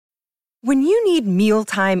When you need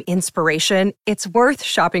mealtime inspiration, it's worth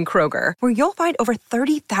shopping Kroger, where you'll find over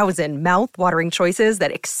 30,000 mouth-watering choices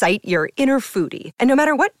that excite your inner foodie. And no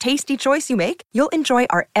matter what tasty choice you make, you'll enjoy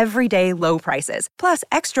our everyday low prices, plus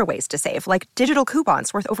extra ways to save, like digital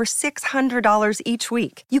coupons worth over $600 each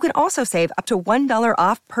week. You can also save up to $1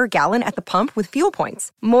 off per gallon at the pump with fuel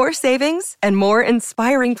points. More savings and more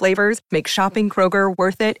inspiring flavors make shopping Kroger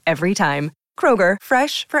worth it every time. Kroger,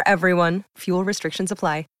 fresh for everyone. Fuel restrictions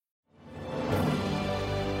apply.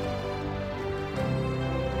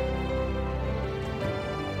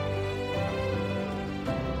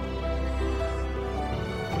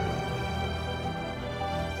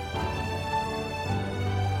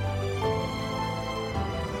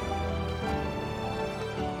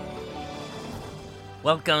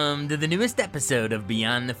 Welcome to the newest episode of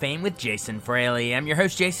Beyond the Fame with Jason Fraley. I'm your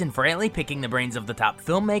host, Jason Fraley, picking the brains of the top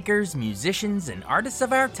filmmakers, musicians, and artists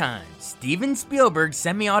of our time. Steven Spielberg's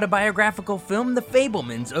semi-autobiographical film The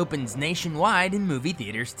Fabelmans opens nationwide in movie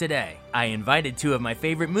theaters today. I invited two of my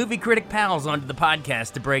favorite movie critic pals onto the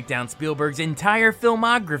podcast to break down Spielberg's entire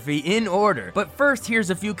filmography in order. But first, here's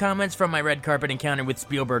a few comments from my red carpet encounter with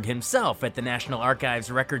Spielberg himself at the National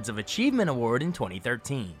Archives Records of Achievement Award in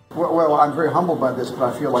 2013. Well, I'm very humbled by this,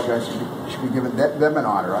 but I feel like I should be giving them an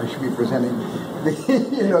honor. I should be presenting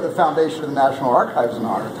the foundation of the National Archives an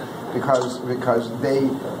honor because they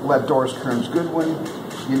let Doris Kearns Goodwin.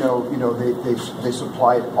 They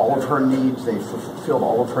supplied all of her needs. They fulfilled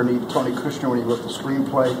all of her needs. Tony Kushner, when he wrote the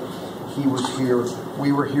screenplay, he was here.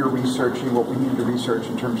 We were here researching what we needed to research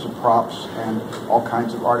in terms of props and all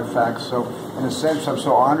kinds of artifacts. So, in a sense, I'm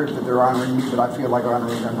so honored that they're honoring me, but I feel like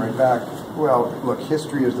honoring them right back. Well, look,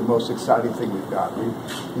 history is the most exciting thing we've got.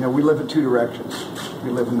 We live in two directions.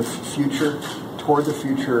 We live in the future, toward the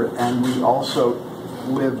future, and we also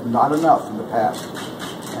live not enough in the past.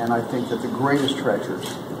 And I think that the greatest treasures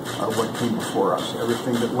are what came before us.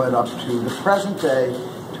 Everything that led up to the present day,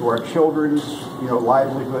 to our children's,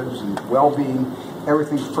 livelihoods and well-being.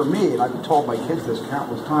 Everything for me, and I've told my kids this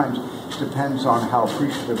countless times, depends on how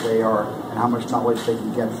appreciative they are and how much knowledge they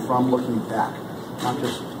can get from looking back. Not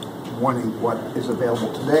just wanting what is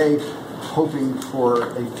available today, hoping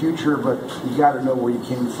for a future, but you got to know where you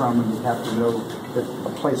came from, and you have to know that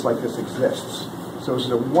a place like this exists. So this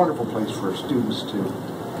is a wonderful place for students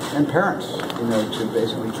and parents, to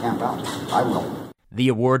basically camp out. I will. The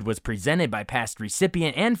award was presented by past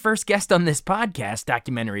recipient and first guest on this podcast,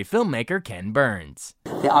 documentary filmmaker Ken Burns.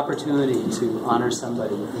 The opportunity to honor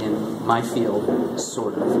somebody in my field,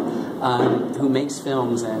 sort of, who makes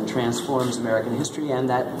films and transforms American history and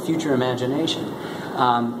that future imagination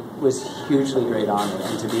was hugely great honor.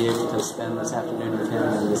 And to be able to spend this afternoon with him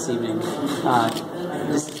and this evening,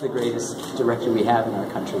 this is the greatest director we have in our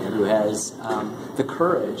country, who has the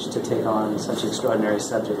courage to take on such extraordinary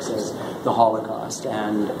subjects as the Holocaust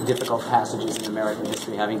and difficult passages in American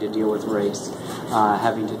history, having to deal with race,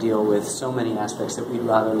 having to deal with so many aspects that we'd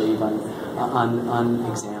rather leave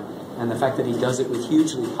unexamined. And the fact that he does it with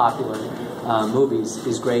hugely popular movies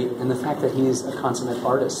is great, and the fact that he's a consummate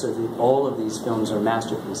artist, so that all of these films are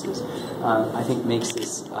masterpieces, I think makes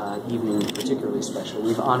this evening particularly special.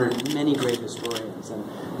 We've honored many great historians, and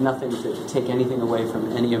nothing to take anything away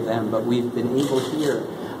from any of them, but we've been able here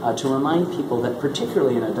to remind people that,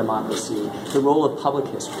 particularly in a democracy, the role of public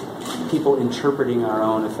history, people interpreting our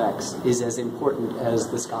own effects, is as important as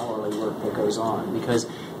the scholarly work that goes on, because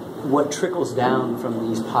what trickles down from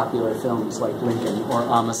these popular films like Lincoln or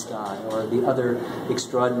Amistad or the other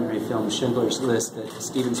extraordinary films, Schindler's List, that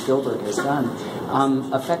Steven Spielberg has done,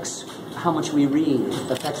 affects how much we read,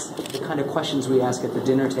 affects the kind of questions we ask at the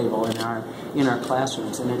dinner table in our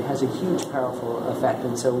classrooms, and it has a huge, powerful effect.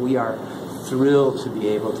 And so we are thrilled to be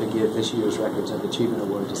able to give this year's Records of Achievement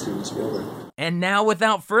Award to Steven Spielberg. And now,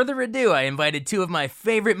 without further ado, I invited two of my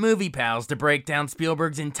favorite movie pals to break down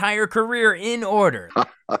Spielberg's entire career in order.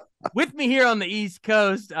 With me here on the East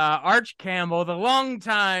Coast, Arch Campbell, the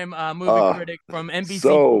longtime movie critic from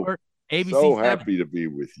NBC4, ABC7. So happy to be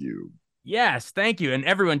with you. Yes, thank you. And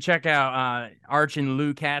everyone check out Arch and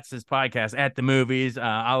Lou Katz's podcast, At the Movies.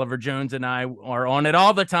 Oliver Jones and I are on it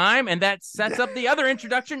all the time, and that sets up the other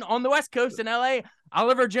introduction on the West Coast in L.A.,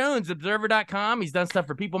 Oliver Jones, Observer.com. He's done stuff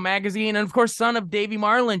for People Magazine, and of course, son of Davy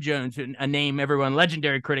Marlin Jones, a name everyone,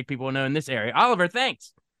 legendary critic people know in this area. Oliver,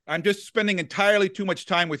 thanks. I'm just spending entirely too much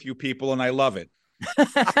time with you people, and I love it.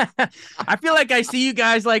 I feel like I see you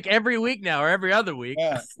guys like every week now or every other week.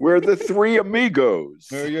 Yeah. We're the three amigos.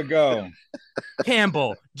 There you go.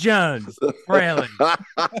 Campbell, Jones, Fraley,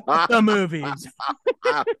 the movies.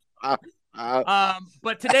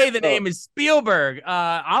 But today the name is Spielberg.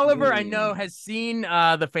 Oliver, I know, has seen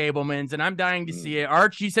The Fabelmans, and I'm dying to see it.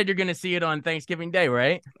 Arch, you said you're going to see it on Thanksgiving Day,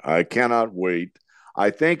 right? I cannot wait. I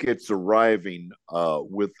think it's arriving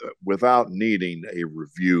without needing a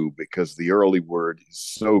review, because the early word is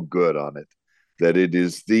so good on it that it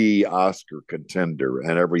is the Oscar contender,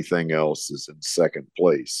 and everything else is in second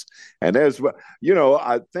place. And as you know,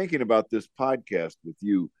 I'm thinking about this podcast with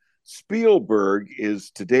you. Spielberg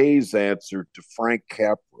is today's answer to Frank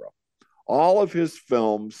Capra. All of his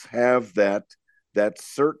films have that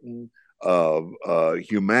certain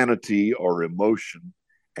humanity or emotion,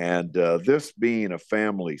 and this being a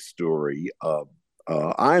family story,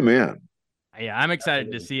 I'm in. Yeah, I'm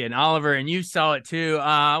excited to see it. And Oliver, and you saw it too.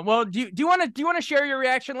 Well, do you want to share your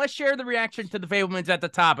reaction? Let's share the reaction to The Fabelmans at the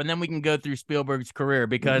top, and then we can go through Spielberg's career,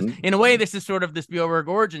 because in a way, this is sort of the Spielberg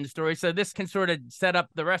origin story. So this can sort of set up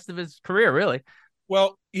the rest of his career, really.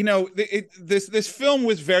 Well, you know, this film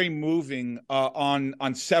was very moving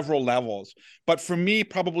on several levels, but for me,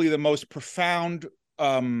 probably the most profound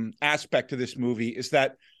aspect of this movie is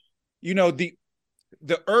that, you know, the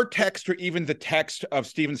text, or even the text of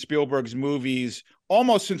Steven Spielberg's movies,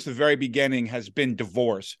 almost since the very beginning, has been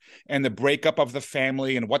divorce and the breakup of the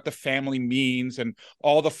family and what the family means and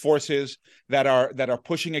all the forces that are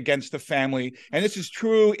pushing against the family. And this is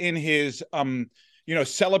true in his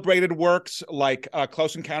celebrated works like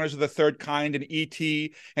Close Encounters of the Third Kind and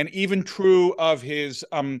E.T., and even true of his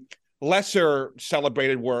lesser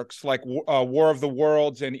celebrated works like War of the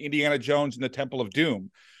Worlds and Indiana Jones and the Temple of Doom.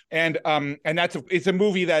 And it's a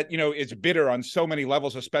movie that, you know, is bitter on so many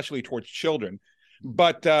levels, especially towards children.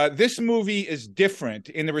 But this movie is different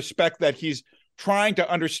in the respect that he's trying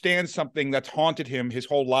to understand something that's haunted him his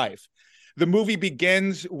whole life. The movie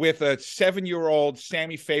begins with a 7-year-old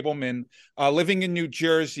Sammy Fabelman living in New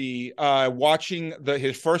Jersey, watching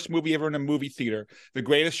his first movie ever in a movie theater, The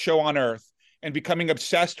Greatest Show on Earth, and becoming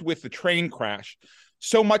obsessed with the train crash.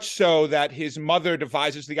 So much so that his mother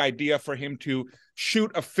devises the idea for him to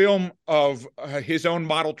shoot a film of his own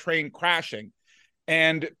model train crashing.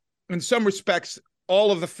 And in some respects,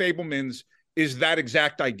 all of The Fabelmans is that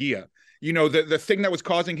exact idea. You know, the thing that was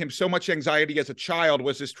causing him so much anxiety as a child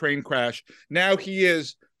was this train crash. Now he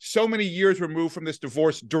is so many years removed from this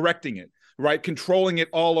divorce, directing it, right? Controlling it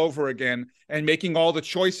all over again and making all the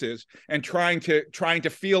choices and trying to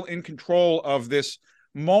feel in control of this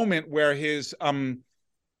moment where his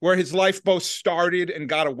life both started and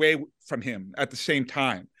got away from him at the same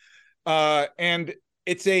time. And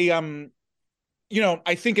it's a,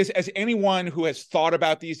 I think as anyone who has thought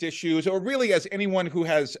about these issues, or really as anyone who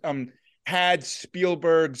has had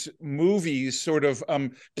Spielberg's movies sort of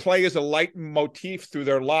play as a leitmotif through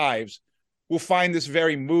their lives, will find this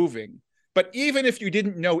very moving. But even if you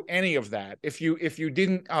didn't know any of that, if you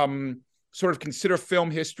didn't sort of consider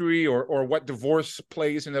film history or what divorce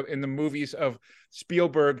plays in the movies of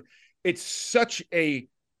Spielberg, it's such a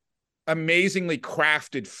amazingly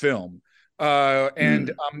crafted film.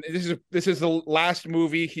 This is the last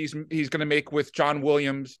movie he's going to make with John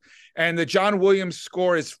Williams, and the John Williams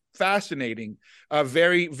score is fascinating,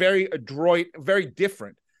 very, very adroit, very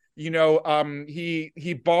different. You know,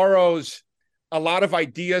 he borrows a lot of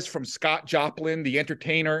ideas from Scott Joplin, the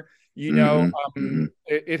entertainer. You know,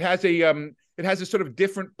 it has a sort of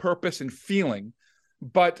different purpose and feeling,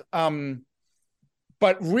 but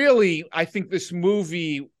really, I think this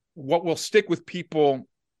movie, what will stick with people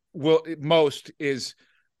most is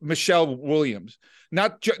Michelle Williams.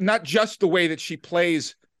 Not just the way that she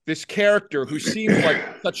plays this character, who seems like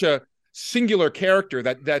such a singular character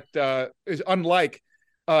that is unlike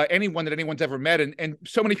anyone that anyone's ever met, and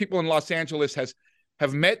so many people in Los Angeles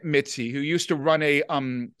have met Mitzi, who used to run a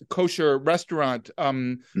kosher restaurant,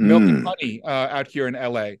 Milk and Honey, out here in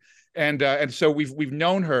LA. And so we've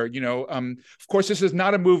known her, you know. Of course, this is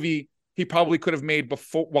not a movie he probably could have made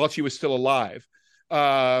before, while she was still alive.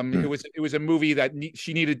 It was a movie that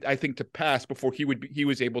she needed, I think, to pass before he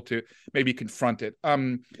was able to maybe confront it.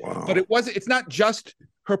 Wow. But it's not just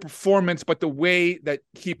her performance, but the way that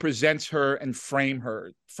he presents her and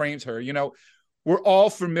frames her. You know, we're all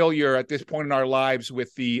familiar at this point in our lives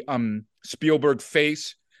with the Spielberg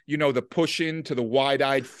face. You know, the push into the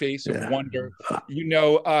wide-eyed face of wonder. You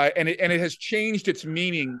know, and it has changed its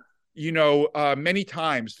meaning, you know, many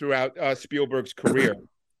times throughout Spielberg's career.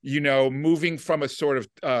 You know, moving from a sort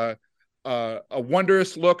of a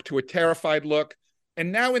wondrous look to a terrified look,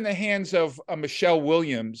 and now in the hands of Michelle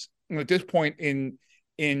Williams, at this point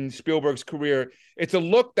in Spielberg's career, it's a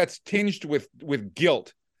look that's tinged with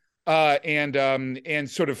guilt and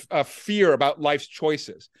sort of fear about life's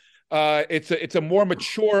choices. it's a more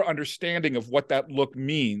mature understanding of what that look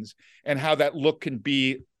means and how that look can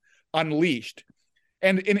be unleashed.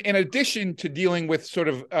 And in addition to dealing with sort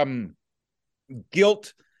of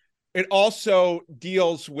guilt, it also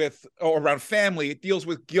deals with, or around family, it deals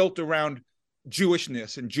with guilt around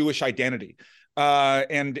Jewishness and Jewish identity,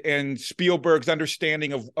 and Spielberg's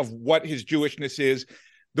understanding of what his Jewishness is,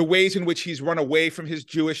 the ways in which he's run away from his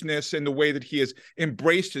Jewishness, and the way that he has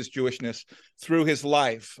embraced his Jewishness through his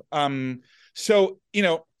life. So, you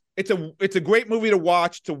know, it's a great movie to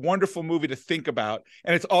watch. It's a wonderful movie to think about,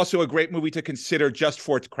 and it's also a great movie to consider just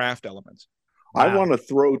for its craft elements. Wow. I want to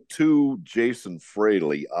throw two Jason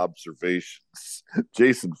Fraley observations,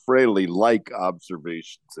 Jason Fraley-like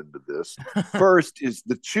observations into this. First is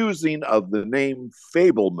the choosing of the name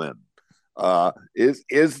Fableman.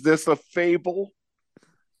 Is this a fable?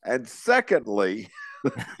 And secondly,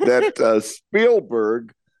 that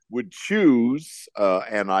Spielberg would choose,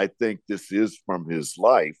 and I think this is from his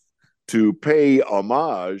life, to pay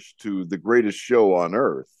homage to the greatest show on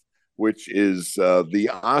earth, which is the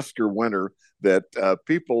Oscar winner that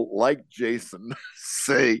people like Jason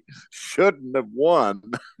say shouldn't have won.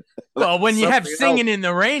 Well, when you have Singing in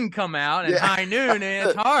the Rain come out at high noon,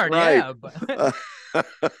 it's hard, right. Yeah.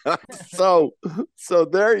 So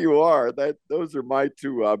there you are. Those are my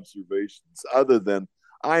two observations. Other than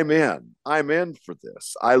I'm in for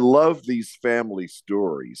this. I love these family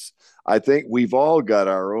stories. I think we've all got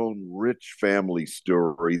our own rich family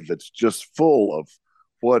story that's just full of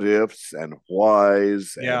what ifs and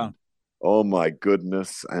whys. Yeah. And, oh my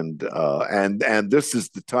goodness. And this is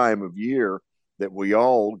the time of year that we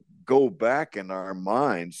all go back in our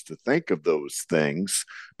minds to think of those things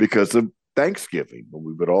because of Thanksgiving, when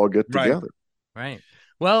we would all get together. Right.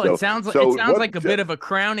 Well, it sounds like a bit of a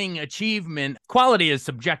crowning achievement. Quality is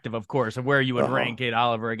subjective, of course, of where you would rank Kate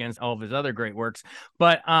Oliver against all of his other great works.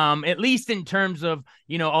 But at least in terms of,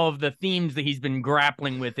 you know, all of the themes that he's been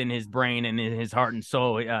grappling with in his brain and in his heart and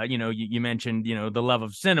soul, you know, you mentioned, you know, the love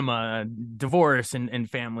of cinema, divorce and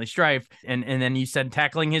family strife. And then you said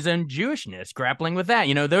tackling his own Jewishness, grappling with that.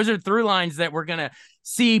 You know, those are through lines that we're going to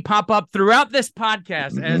see pop up throughout this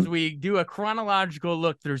podcast as we do a chronological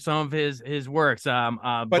look through some of his works.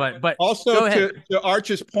 But also to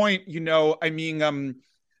Arch's point, you know, I mean,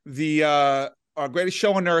 our greatest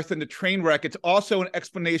show on earth and the train wreck, it's also an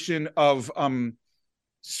explanation of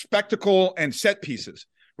spectacle and set pieces,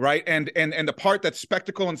 right? And the part that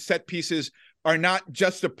spectacle and set pieces are not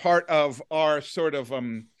just a part of our sort of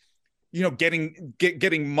you know,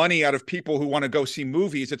 getting money out of people who want to go see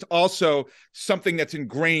movies. It's also something that's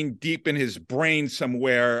ingrained deep in his brain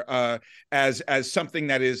somewhere, as something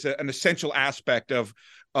that is an essential aspect of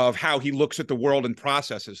how he looks at the world and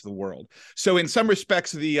processes the world. So in some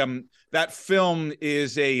respects, that film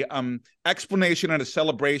is a explanation and a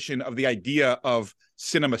celebration of the idea of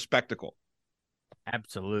cinema spectacle.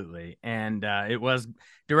 Absolutely. And it was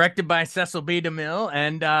directed by Cecil B. DeMille,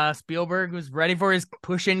 and Spielberg was ready for his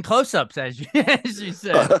push-in close-ups, as you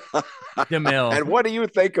said. DeMille. And what do you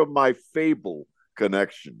think of my fable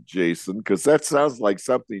connection, Jason? Because that sounds like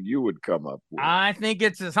something you would come up with. I think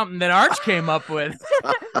it's something that Arch came up with.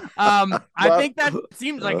 I think that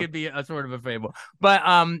seems like it'd be a sort of a fable. But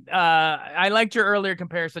I liked your earlier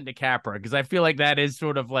comparison to Capra, because I feel like that is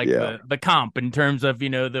sort of like the comp in terms of, you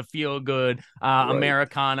know, the feel-good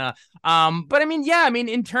Americana. But I mean,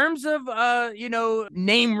 in terms of, you know,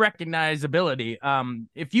 name recognizability,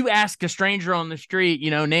 if you ask a stranger on the street,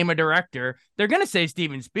 you know, name a director, they're going to say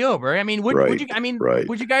Steven Spielberg. I mean, would you?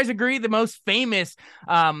 Would you guys agree the most famous,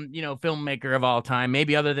 you know, filmmaker of all time,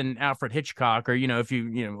 maybe other than Alfred Hitchcock, or, you know, if you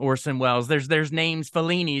know, Orson Welles, there's names,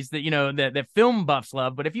 Fellini's, that, you know, that film buffs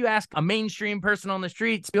love. But if you ask a mainstream person on the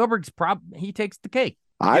street, Spielberg's he takes the cake.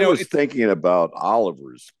 I was thinking about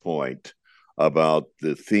Oliver's point about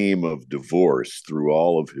the theme of divorce through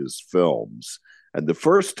all of his films. And the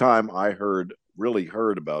first time I really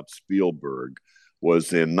heard about Spielberg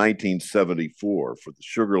was in 1974 for the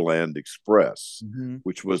Sugarland Express,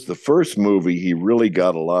 which was the first movie he really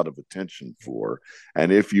got a lot of attention for.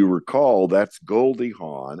 And if you recall, that's Goldie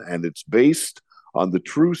Hawn, and it's based on the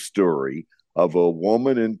true story of a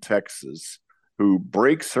woman in Texas who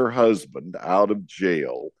breaks her husband out of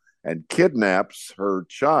jail and kidnaps her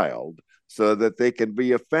child so that they can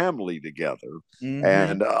be a family together.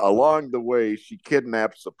 And along the way, she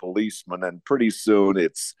kidnaps a policeman, and pretty soon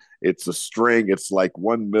it's a string. It's like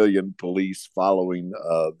 1 million police following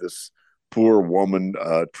this poor woman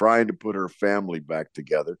trying to put her family back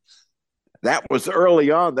together. That was early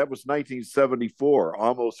on. That was 1974,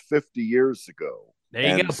 almost 50 years ago.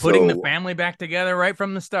 There you go, putting the family back together right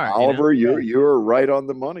from the start. Oliver, you're right on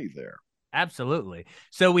the money there. Absolutely.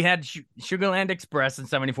 So we had Sugarland Express in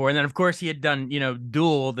 '74, and then of course he had done,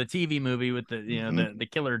 Duel, the TV movie with the, the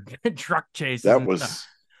killer truck chases That and stuff. was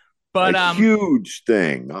But a huge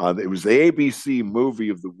thing. It was the ABC movie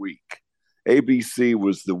of the week. ABC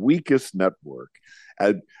was the weakest network.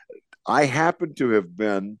 And I happened to have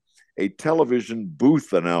been a television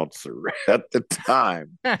booth announcer at the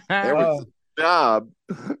time. There was a job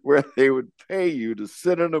where they would pay you to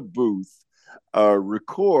sit in a booth,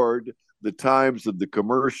 record the times of the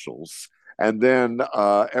commercials, and then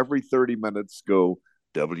every 30 minutes go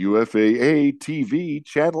WFAA TV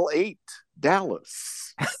Channel 8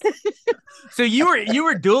 Dallas. So you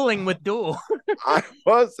were dueling with Duel. I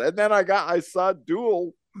was, and then I saw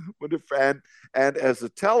Duel with a fan, and as a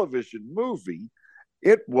television movie,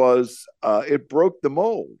 it broke the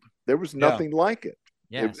mold. There was nothing like it.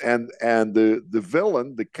 Yes. And the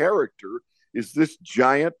villain, the character, is this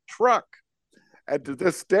giant truck. And to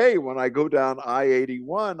this day, when I go down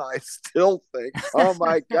I-81, I still think, oh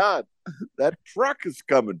my God, that truck is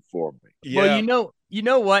coming for me. Yeah. Well, you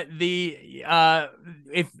know what,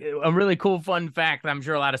 if a really cool fun fact that I'm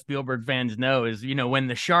sure a lot of Spielberg fans know is, when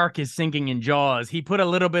the shark is sinking in Jaws, he put a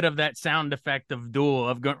little bit of that sound effect of Duel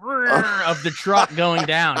of of the truck going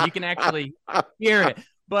down. You can actually hear it.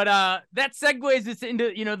 But that segues us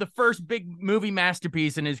into, the first big movie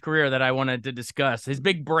masterpiece in his career that I wanted to discuss. His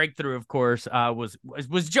big breakthrough, of course,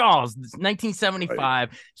 was Jaws, 1975. Right.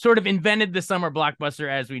 Sort of invented the summer blockbuster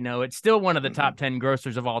as we know it. Still one of the top 10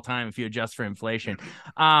 grossers of all time if you adjust for inflation.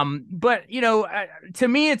 But to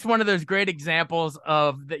me, it's one of those great examples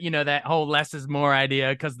of that whole less is more idea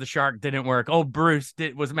because the shark didn't work. Oh, Bruce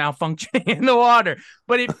was malfunctioning in the water,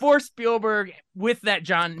 but it forced Spielberg with that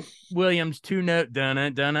John Williams 2-note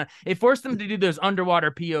dun-dun. It forced them to do those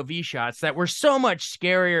underwater POV shots that were so much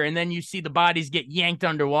scarier, and then you see the bodies get yanked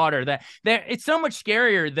underwater. That it's so much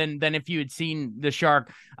scarier than if you had seen the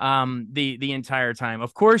shark the entire time.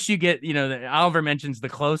 Of course, you get Oliver mentions the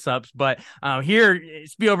close-ups, but here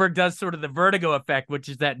Spielberg does sort of the vertigo effect, which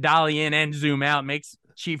is that dolly in and zoom out, makes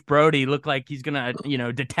Chief Brody look like he's gonna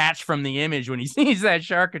detach from the image when he sees that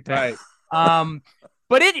shark attack. Right.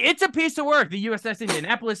 But it's a piece of work. The USS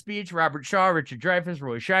Indianapolis speech, Robert Shaw, Richard Dreyfuss,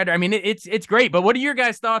 Roy Scheider. I mean, it's great. But what are your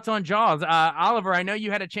guys' thoughts on Jaws? Oliver, I know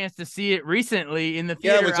you had a chance to see it recently in the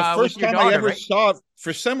theater. Yeah, it was the first time I ever saw it.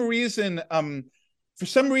 For some reason,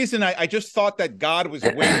 I just thought that God was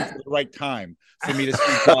waiting for the right time for me to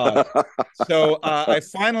see Jaws. So I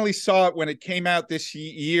finally saw it when it came out this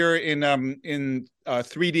year in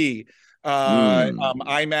 3D,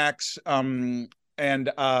 IMAX.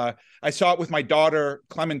 And I saw it with my daughter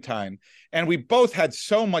Clementine, and we both had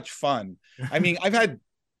so much fun. I mean, I've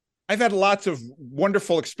had lots of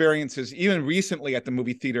wonderful experiences, even recently at the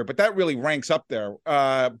movie theater, but that really ranks up there.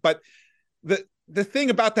 But the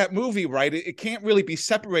thing about that movie, right? It can't really be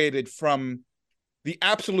separated from the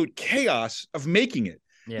absolute chaos of making it.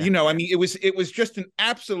 Yeah. I mean, it was just an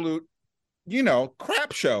absolute,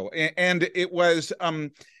 crap show, and it was.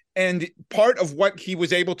 And part of what he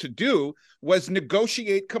was able to do was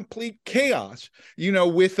negotiate complete chaos,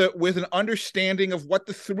 with an understanding of what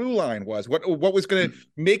the through line was, what was going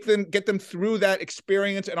to get them through that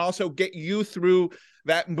experience, and also get you through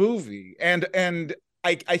that movie. And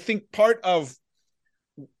I think part of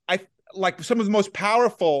like some of the most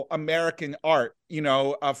powerful American art,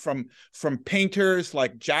 from painters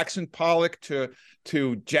like Jackson Pollock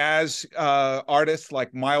to jazz artists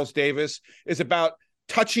like Miles Davis, is about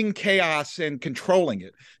touching chaos and controlling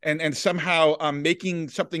it, and somehow making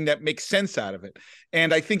something that makes sense out of it.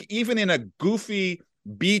 And I think even in a goofy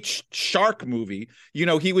beach shark movie,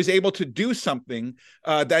 he was able to do something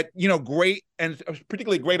that great and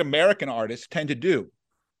particularly great American artists tend to do.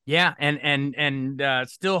 Yeah, and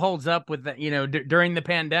still holds up with that. During the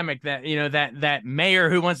pandemic, that that mayor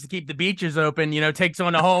who wants to keep the beaches open, takes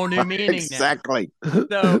on a whole new meaning. Exactly.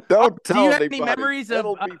 So, don't tell do you have anybody. Any memories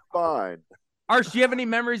It'll of? Be fine. Arsh, do you have any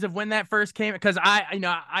memories of when that first came? Because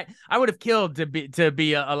I would have killed to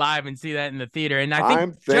be alive and see that in the theater. And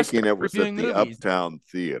I'm thinking it was at the Uptown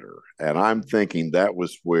Theater, and I'm thinking that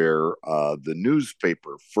was where the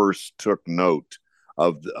newspaper first took note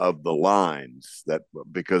of the lines, that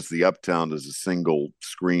because the Uptown is a single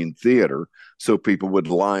screen theater, so people would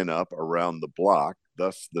line up around the block,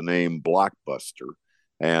 thus the name Blockbuster.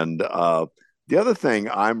 And the other thing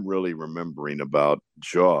I'm really remembering about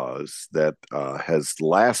Jaws that has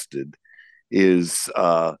lasted is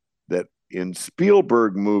that in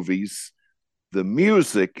Spielberg movies, the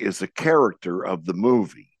music is a character of the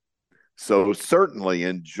movie. So certainly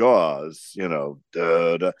in Jaws,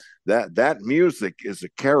 that music is a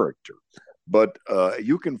character. But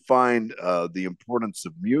you can find the importance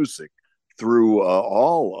of music through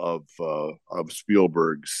all of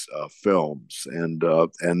Spielberg's films, and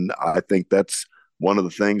I think that's one of the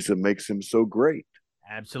things that makes him so great.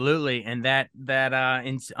 Absolutely, and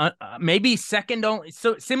maybe second only,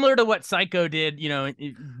 so similar to what Psycho did,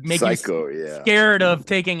 make Psycho, you yeah, scared of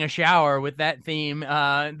taking a shower with that theme.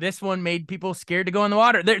 This one made people scared to go in the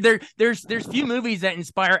water. There's few movies that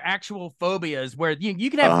inspire actual phobias where you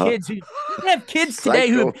can have kids today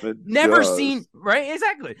who've never seen, right,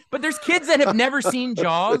 exactly, but there's kids that have never seen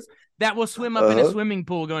Jaws that will swim up in a swimming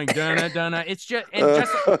pool going donna donna. It's just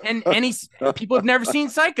and any people have never seen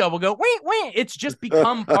Psycho will go wait wait. It's just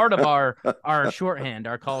become part of our shorthand,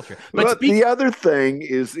 our culture. But the other thing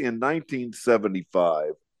is, in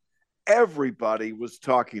 1975, everybody was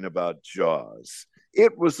talking about Jaws.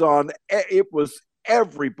 It was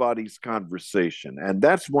everybody's conversation, and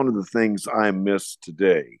that's one of the things I miss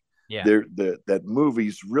today. Yeah, that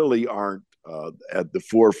movies really aren't at the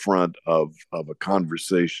forefront of a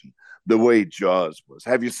conversation the way Jaws was.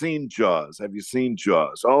 Have you seen Jaws? Have you seen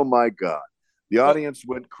Jaws? Oh my God. The audience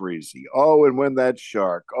went crazy. Oh, and when that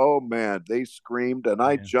shark, oh man, they screamed and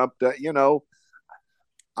I jumped at,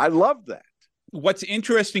 I love that. What's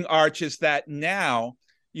interesting, Arch, is that now,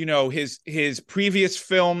 his previous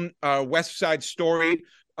film, West Side Story,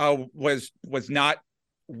 was not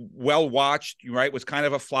well watched, right? Was kind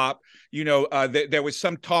of a flop. There was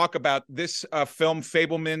some talk about this film,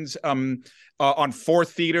 Fabelmans, on 4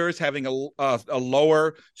 theaters having a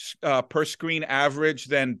lower per screen average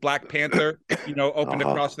than Black Panther, opened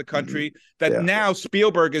across the country. That now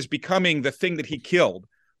Spielberg is becoming the thing that he killed.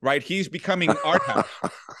 Right, he's becoming art house.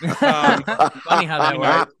 Funny how that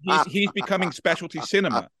works. He's becoming specialty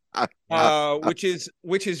cinema. Which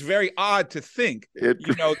is very odd to think,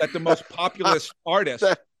 that the most populist artist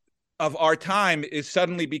of our time is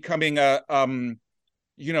suddenly becoming a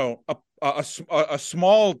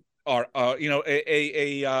small art,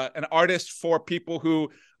 an artist for people who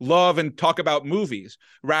love and talk about movies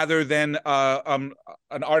rather than an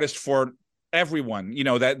artist for everyone.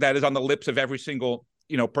 That is on the lips of every single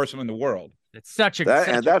person in the world. It's that's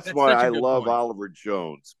why I love Oliver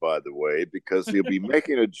Jones, by the way, because he'll be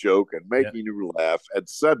making a joke and making you laugh, and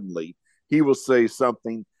suddenly he will say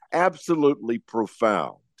something absolutely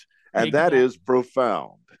profound, and that is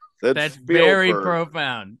profound. That's very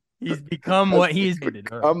profound. He's become what he's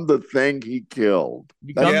become the thing he killed.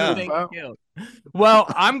 The thing he killed. Well,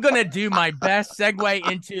 I'm gonna do my best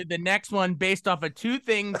segue into the next one based off of 2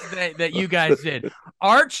 things that you guys did.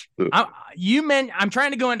 Arch, I'm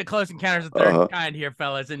trying to go into Close Encounters of the Third Kind here,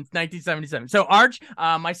 fellas, in 1977. So, Arch,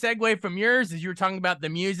 my segue from yours is you were talking about the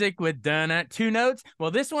music with 2 notes.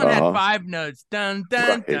 Well, this one had 5 notes, dun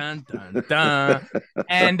dun dun dun dun.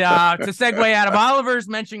 And to segue out of Oliver's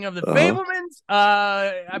mentioning of the Fabelmans,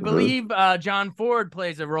 I believe John Ford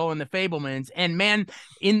plays a role in the Fabelmans, and man,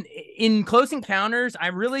 in Close Encounters, I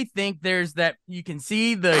really think there's that you can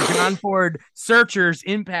see the John Ford searchers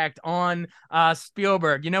impact on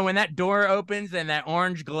Spielberg. When that door opens and that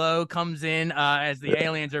orange glow comes in as the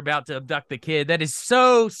aliens are about to abduct the kid, that is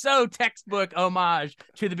so textbook homage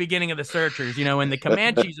to the beginning of the Searchers. When the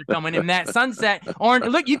Comanches are coming in, that sunset orange.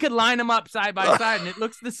 Look, you could line them up side by side and it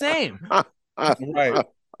looks the same. Right.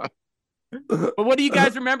 But what do you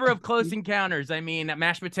guys remember of Close Encounters? I mean,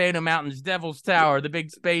 Mashed Potato Mountains, Devil's Tower, the big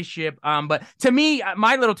spaceship. But to me,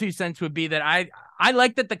 my little 2 cents would be that I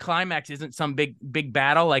like that the climax isn't some big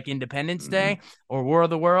battle like Independence Day or War of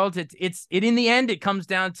the Worlds. It in the end it comes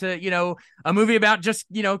down to a movie about just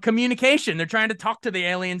communication. They're trying to talk to the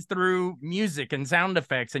aliens through music and sound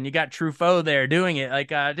effects, and you got Truffaut there doing it.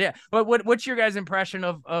 Like what's your guys' impression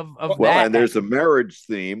of that? Well, and there's a marriage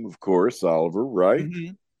theme, of course, Oliver, right?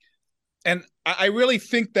 Mm-hmm. And I really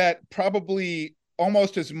think that probably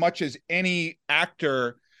almost as much as any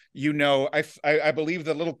actor, I believe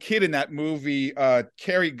the little kid in that movie,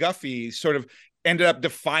 Carrie Guffey, sort of ended up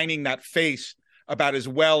defining that face about as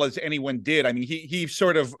well as anyone did. I mean, he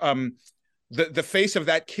sort of the face of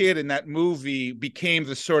that kid in that movie became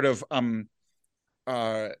the sort of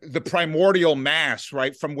the primordial mass,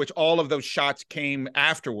 right, from which all of those shots came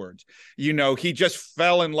afterwards. He just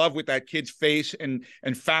fell in love with that kid's face and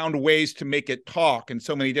found ways to make it talk in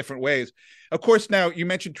so many different ways. Of course, now you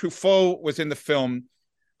mentioned Truffaut was in the film.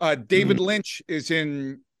 David Lynch is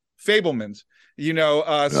in Fabelmans,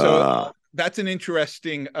 so that's an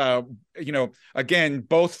interesting, again,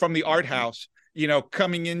 both from the art house,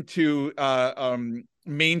 coming into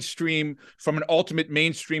mainstream from an ultimate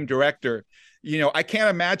mainstream director. I can't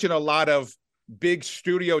imagine a lot of big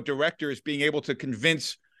studio directors being able to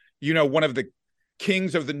convince, one of the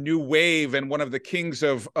kings of the new wave and one of the kings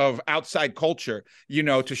of outside culture,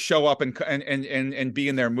 to show up and be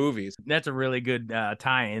in their movies. That's a really good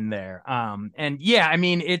tie in there. And yeah, I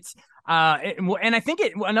mean, it's and I think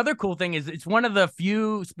another cool thing is it's one of the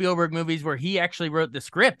few Spielberg movies where he actually wrote the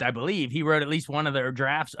script. I believe he wrote at least one of the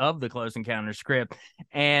drafts of the Close Encounters script.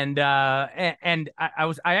 And I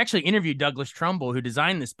actually interviewed Douglas Trumbull, who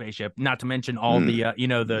designed the spaceship, not to mention all the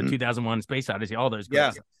the 2001 Space Odyssey, all those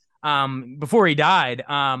guys. Before he died.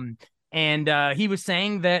 And he was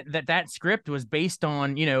saying that script was based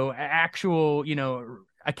on, actual,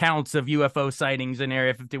 accounts of UFO sightings in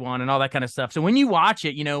Area 51 and all that kind of stuff. So when you watch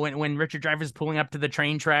it, when Richard Dreyfuss is pulling up to the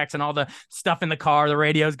train tracks and all the stuff in the car, the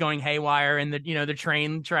radio's going haywire and the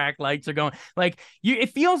train track lights are going, it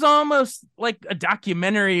feels almost like a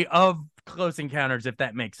documentary of Close Encounters, if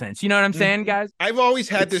that makes sense. You know what I'm saying, guys? I've always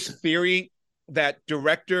had this theory that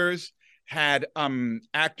directors had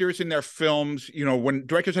actors in their films, when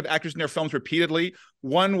directors had actors in their films repeatedly,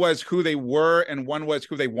 one was who they were and one was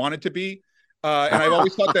who they wanted to be. And I've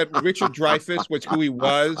always thought that Richard Dreyfuss was who he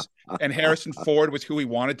was and Harrison Ford was who he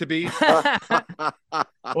wanted to be.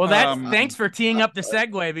 Well, thanks for teeing up the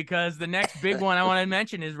segue, because the next big one I want to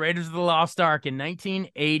mention is Raiders of the Lost Ark in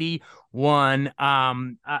 1981.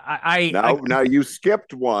 Now you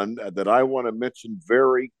skipped one that I want to mention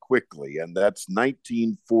very quickly, and that's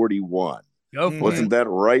 1941. Wasn't that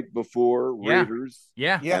right before Raiders?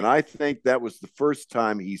 Yeah. And I think that was the first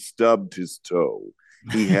time he stubbed his toe.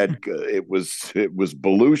 He had it was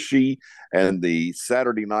Belushi and the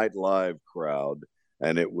Saturday Night Live crowd,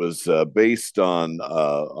 and it was based on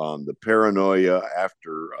the paranoia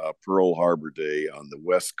after Pearl Harbor Day on the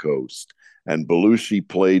West Coast, and Belushi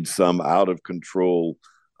played some out of control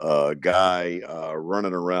guy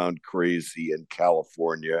running around crazy in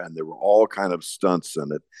California, and there were all kind of stunts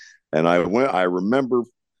in it. And I remember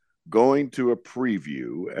going to a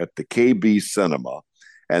preview at the KB Cinema.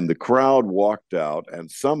 And the crowd walked out, and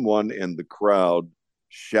someone in the crowd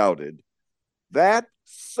shouted, "That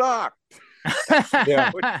sucked!"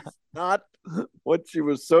 Which is not what you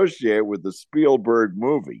associate with the Spielberg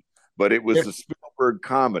movie, but it was a Spielberg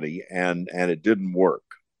comedy, and it didn't work.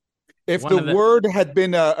 If the word had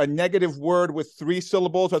been a negative word with 3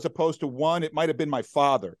 syllables as opposed to 1, it might have been my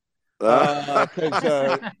father. Was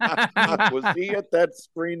he at that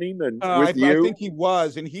screening and with you? I think he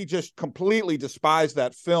was, and he just completely despised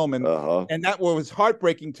that film, and that was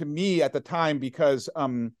heartbreaking to me at the time, because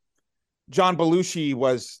John Belushi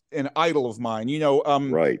was an idol of mine.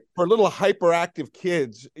 Right. For little hyperactive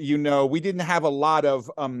kids, we didn't have a lot of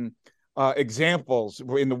examples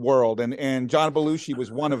in the world, and John Belushi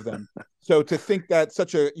was one of them. So to think that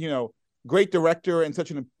such a great director and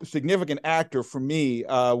such a significant actor for me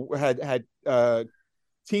had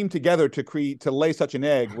teamed together to lay such an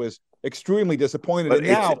egg was extremely disappointed. But and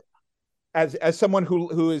now, as someone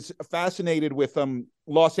who is fascinated with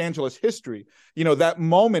Los Angeles history, that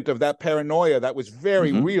moment of that paranoia that was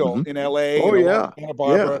very real in LA, Santa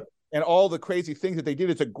Barbara, and all the crazy things that they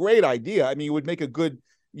did. It's a great idea. I mean, you would make a good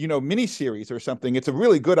miniseries or something. It's a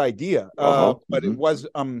really good idea, but it was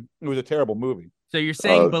a terrible movie. So you're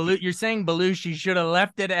saying Belushi should have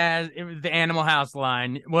left it as the Animal House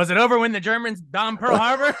line. Was it over when the Germans bombed Pearl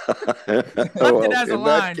Harbor? Left it as a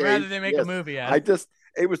line rather than make a movie out of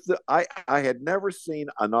it. I had never seen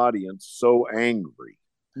an audience so angry.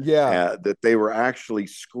 That they were actually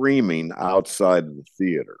screaming outside of the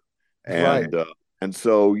theater. And and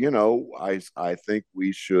so, I think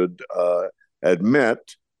we should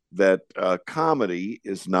admit that comedy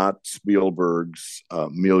is not Spielberg's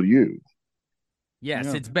milieu.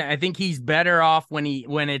 Yes, I think he's better off when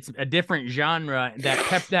it's a different genre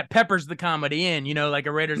that peppers the comedy in. Like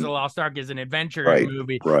a Raiders of the Lost Ark is an adventure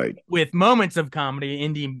movie, with moments of comedy.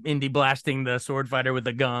 Indy blasting the sword fighter with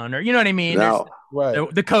a gun, or you know what I mean. Now,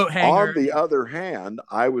 the coat hanger. On the other hand,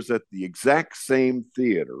 I was at the exact same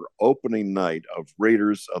theater opening night of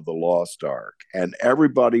Raiders of the Lost Ark, and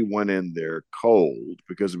everybody went in there cold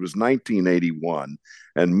because it was 1981,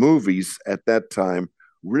 and movies at that time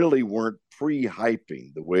really weren't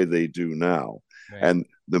pre-hyping the way they do now. Right. And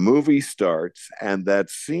the movie starts, and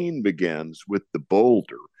that scene begins with the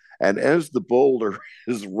boulder. And as the boulder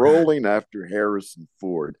is rolling after Harrison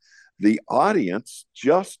Ford, the audience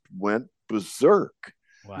just went berserk.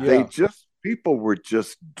 Wow. People were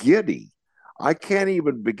just giddy. I can't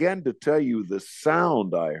even begin to tell you the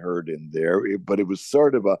sound I heard in there, but it was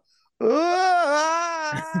sort of a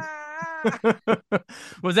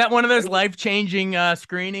Was that one of those life-changing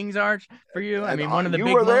screenings, Arch, for you? I mean, one of the you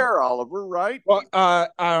big were ones? there, Oliver, right? Well,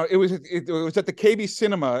 it was at the KB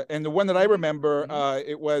Cinema, and the one that I remember,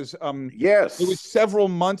 it was yes, it was several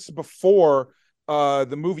months before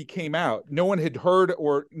the movie came out. No one had heard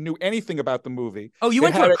or knew anything about the movie. Oh, you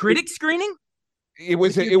went to a critic screening? It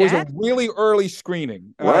was a really early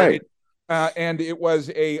screening, right? And it was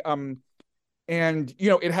and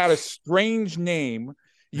it had a strange name.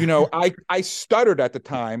 I stuttered at the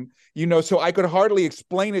time. So I could hardly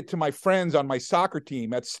explain it to my friends on my soccer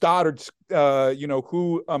team at Stoddard.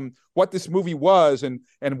 What this movie was and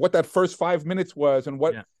what that first 5 minutes was and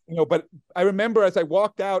what But I remember as I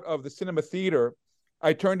walked out of the cinema theater,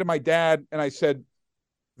 I turned to my dad and I said,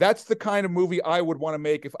 "That's the kind of movie I would want to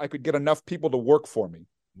make if I could get enough people to work for me."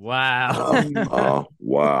 Wow.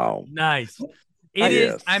 Wow. Nice. It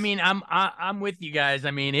is. I mean, I'm with you guys.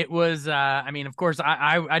 I mean, it was. Of course,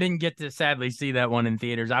 I didn't get to sadly see that one in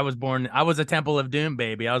theaters. I was a Temple of Doom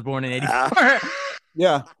baby. I was born in '84.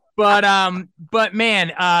 Yeah. But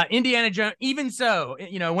man, Indiana Jones. Even so,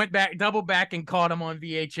 went back, double back, and caught him on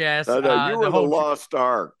VHS. No, you were the Lost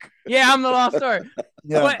Ark. Yeah, I'm the Lost Ark.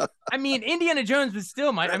 Yeah. But I mean, Indiana Jones was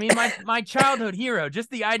still my childhood hero.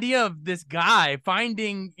 Just the idea of this guy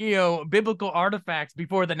finding biblical artifacts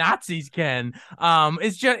before the Nazis can.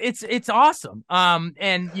 It's awesome.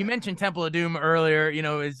 And you mentioned Temple of Doom earlier.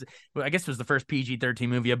 I guess it was the first PG-13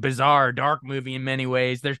 movie, a bizarre, dark movie in many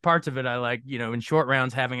ways. There's parts of it I like. In Short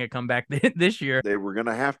Rounds having it come back this year. They were going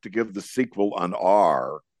to have to give the sequel an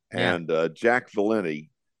R, and Jack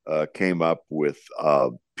Valenti came up with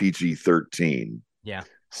PG-13. Yeah.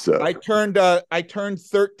 So I turned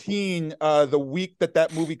 13 the week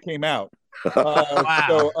that movie came out. Wow.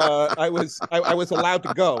 So I was allowed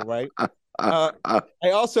to go, right? I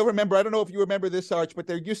also remember, I don't know if you remember this, Arch, but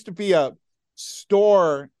there used to be a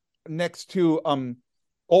store next to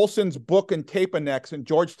Olson's Book and Tape Annex in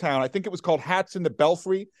Georgetown. I think it was called Hats in the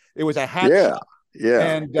Belfry. It was a hat shop.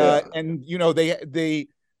 And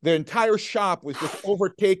their entire shop was just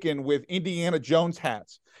overtaken with Indiana Jones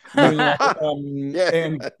hats. And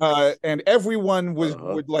everyone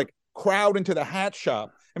would like crowd into the hat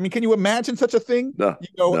shop. I mean, can you imagine such a thing? No.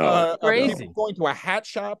 Crazy. People going to a hat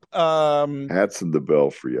shop. Hats in the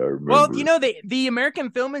Belfry, I remember. Well, the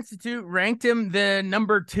American Film Institute ranked him the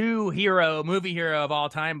number 2 movie hero of all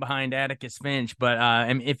time behind Atticus Finch. But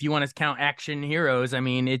if you want to count action heroes, I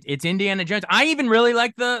mean, it's Indiana Jones. I even really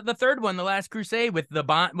like the third one, The Last Crusade, with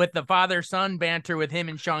the father-son banter with him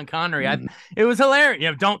and Sean Connery. It was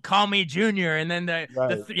hilarious. Don't call me Junior, and then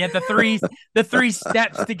the three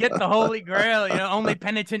steps to get the Holy Grail. Only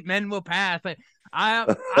penitent men will pass. I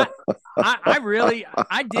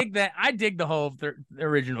dig that. I dig the whole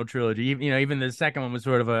original trilogy. Even the second one was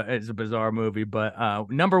sort of a bizarre movie. But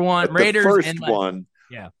number one, but Raiders. The first one,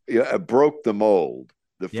 broke the mold.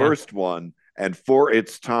 The first one, and for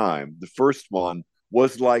its time, the first one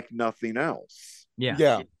was like nothing else.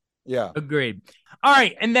 Yeah. Agreed. All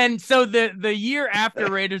right. And then, so the year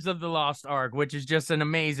after Raiders of the Lost Ark, which is just an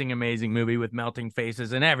amazing, amazing movie with melting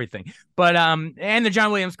faces and everything. But, and the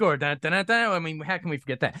John Williams score. I mean, how can we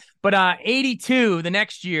forget that? But, 82, the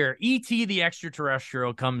next year, E.T. the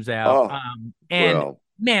Extraterrestrial comes out.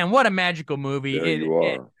 Man, what a magical movie.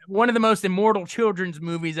 One of the most immortal children's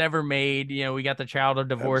movies ever made. We got the child of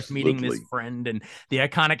divorce meeting this friend, and the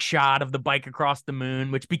iconic shot of the bike across the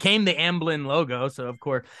moon, which became the Amblin logo. So, of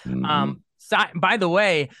course, by the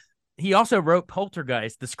way, he also wrote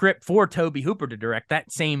Poltergeist, the script for Tobe Hooper to direct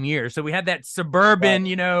that same year. So we had that suburban,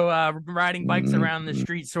 riding bikes around the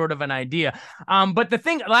street sort of an idea. But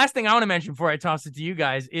last thing I want to mention before I toss it to you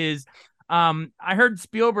guys is, I heard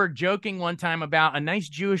Spielberg joking one time about a nice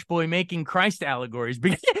Jewish boy making Christ allegories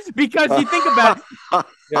because you think about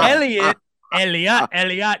Elliot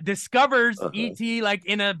discovers E.T. like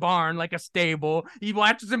in a barn, like a stable. He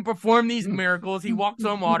watches him perform these miracles. He walks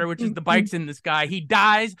on water, which is the bikes in the sky. He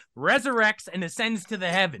dies, resurrects, and ascends to the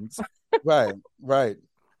heavens. Right.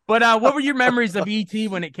 But what were your memories of E.T.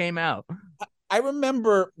 when it came out? I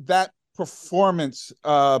remember that performance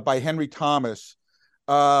by Henry Thomas.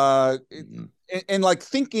 And like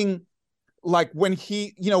thinking, like when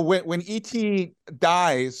he, when E.T.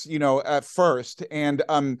 dies, at first,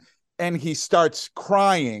 and he starts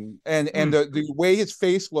crying, and the way his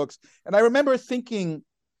face looks, and I remember thinking,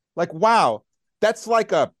 like, wow, that's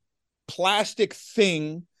like a plastic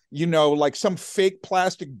thing, like some fake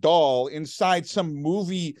plastic doll inside some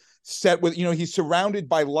movie set with, he's surrounded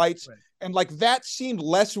by lights, and like that seemed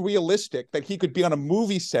less realistic that he could be on a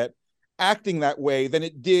movie set acting that way than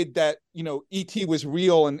it did that E.T. was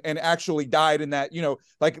real and actually died, and that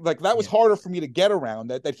like that was harder for me to get around,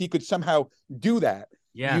 that he could somehow do that.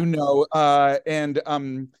 And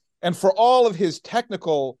for all of his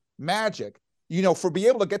technical magic, for be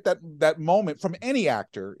able to get that moment from any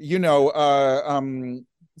actor,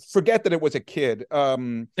 forget that it was a kid.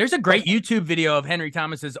 There's a great YouTube video of Henry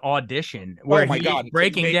Thomas's audition where he's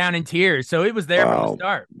breaking down in tears. So it was there from the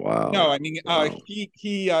start. Wow. No, I mean,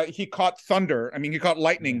 he caught thunder. I mean, he caught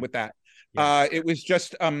lightning with that. Yeah. It was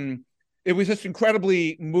just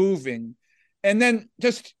incredibly moving. And then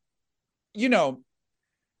just,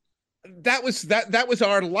 that was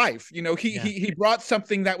our life. He brought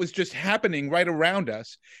something that was just happening right around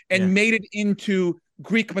us and made it into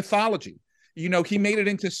Greek mythology. He made it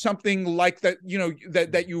into something like that,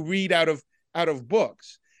 that you read out of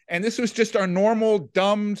books. And this was just our normal,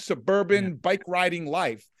 dumb, suburban bike riding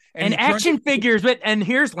life. And action figures, and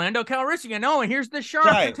here's Lando Calrissian. And here's the shark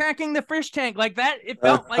attacking the fish tank. Like that, it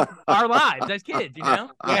felt like our lives as kids,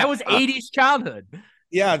 That was 80s childhood.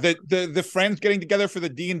 Yeah, the friends getting together for the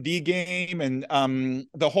D&D game and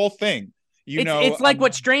the whole thing. It's like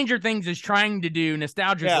what Stranger Things is trying to do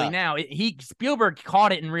nostalgically now. Spielberg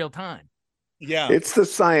caught it in real time. Yeah, it's the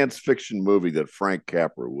science fiction movie that Frank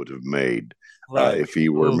Capra would have made if he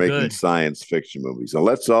were making science fiction movies. And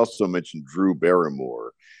let's also mention Drew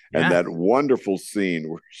Barrymore and that wonderful scene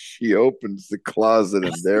where she opens the closet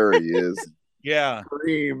and there he is.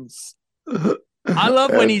 Screams. I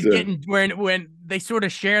love when he's when they sort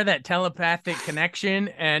of share that telepathic connection,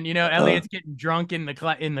 and Elliot's getting drunk in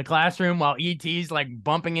the classroom while E.T.'s like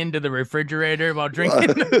bumping into the refrigerator while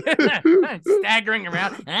drinking, staggering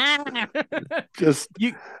around. Just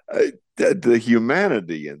the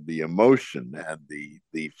humanity and the emotion and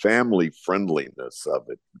the family friendliness of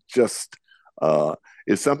it just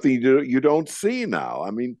is something you don't see now. I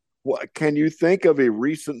mean, can you think of a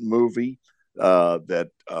recent movie that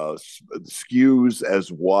skews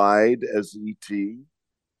as wide as E.T.?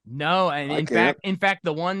 No, and in fact,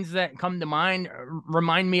 the ones that come to mind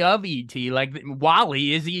remind me of E.T. Like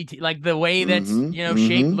WALL-E is E.T. Like the way that's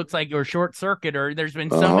shaped looks like your Short Circuit, or there's been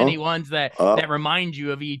so many ones that remind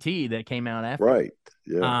you of E.T. that came out after. Right.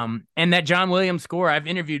 Yeah. And that John Williams score, I've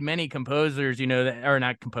interviewed many composers,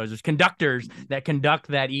 conductors that conduct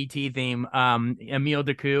that E.T. theme. Emile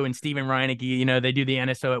Decoux and Stephen Reinecke, they do the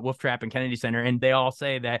NSO at Wolf Trap and Kennedy Center, and they all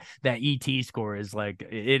say that E.T. score is like,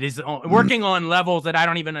 it is working on levels that I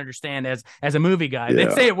don't even understand as a movie guy. They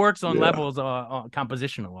say it works on levels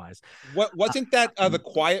compositional wise. Wasn't that The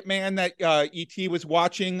Quiet Man that E.T. was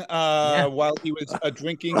watching while he was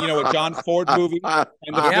drinking, a John Ford movie? And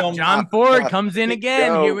the film, John Ford comes in again.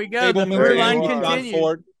 Here we go. The through line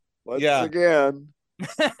continues. Once again.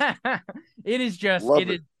 It is just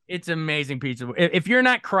it's amazing pizza. If you're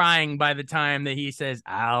not crying by the time that he says,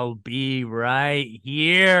 "I'll be right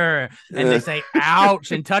here," and they say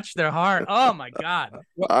 "ouch" and touch their heart, oh my God.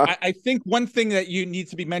 Well, I think one thing that you need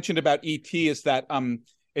to be mentioned about E.T. is that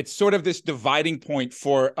it's sort of this dividing point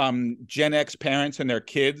for Gen X parents and their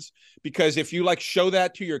kids, because if you show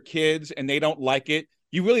that to your kids and they don't like it,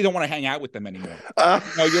 you really don't want to hang out with them anymore.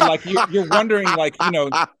 You're wondering, am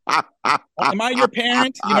I your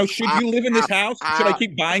parent? Should you live in this house? Should I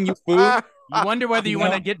keep buying you food? You wonder whether you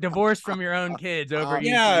want to get divorced from your own kids over E.T.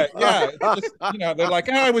 It's just, they're like,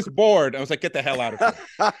 I was bored. I was like, get the hell out of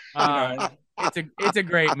here. It's a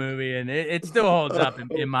great movie, and it still holds up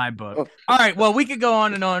in my book. All right, well, we could go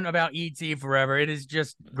on and on about E.T. forever. It is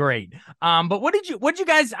just great. But what you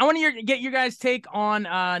guys? I want to get your guys' take on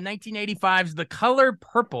 1985's The Color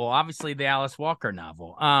Purple. Obviously, the Alice Walker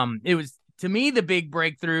novel. It was, to me, the big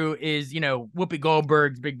breakthrough is Whoopi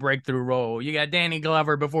Goldberg's big breakthrough role. You got Danny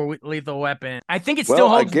Glover before Lethal Weapon. I think it still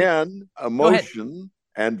holds. Again, emotion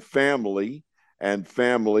and family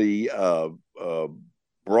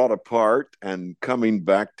brought apart and coming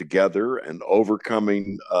back together and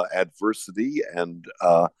overcoming adversity and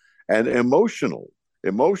emotional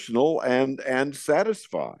and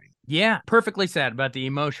satisfying. Yeah, perfectly said about the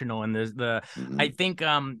emotional and the I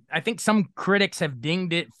think some critics have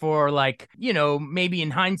dinged it for maybe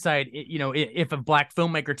in hindsight, if a black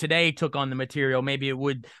filmmaker today took on the material, maybe it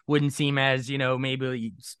wouldn't seem as,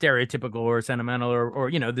 maybe stereotypical or sentimental or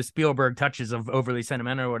the Spielberg touches of overly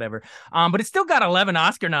sentimental or whatever. But it's still got 11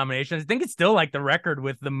 Oscar nominations. I think it's still the record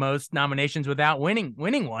with the most nominations without winning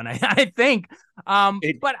one, I think.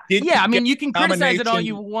 You can criticize it all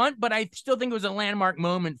you want, but I still think it was a landmark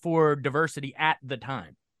moment for diversity at the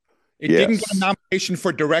time. It didn't get a nomination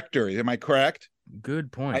for director. Am I correct?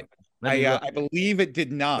 Good point. I believe it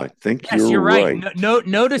did not. I think you're right.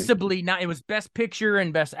 Noticeably not. It was Best Picture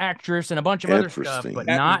and Best Actress and a bunch of other stuff, but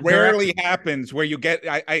that not rarely happens where you get.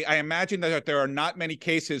 I imagine that there are not many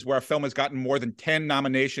cases where a film has gotten more than 10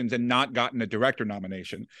 nominations and not gotten a director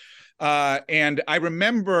nomination. And I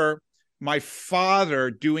remember my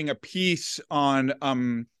father doing a piece on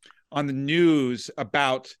the news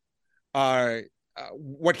about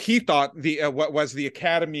what he thought what was the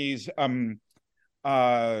Academy's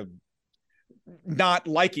not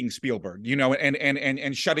liking Spielberg,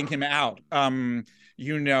 and shutting him out. There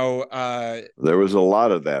was a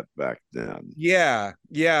lot of that back then. Yeah,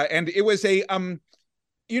 and it was a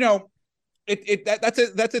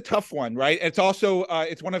that's a tough one, right? It's also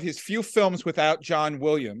it's one of his few films without John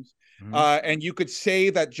Williams. And you could say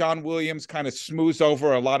that John Williams kind of smooths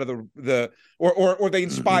over a lot of or they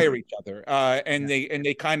inspire each other, and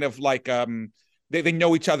they kind of like they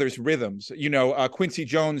know each other's rhythms. Quincy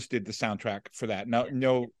Jones did the soundtrack for that.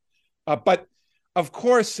 But of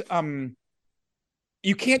course,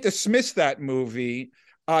 you can't dismiss that movie,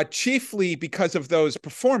 chiefly because of those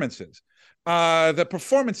performances. The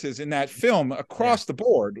performances in that film across the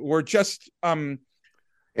board were just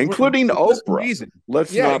including Oprah. Amazing.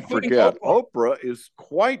 Let's not forget Oprah is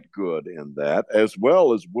quite good in that, as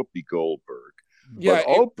well as Whoopi Goldberg. But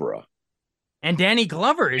Oprah and Danny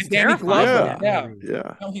Glover is terrifying.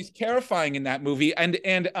 Yeah. He's terrifying in that movie, and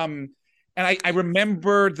I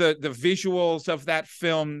remember the visuals of that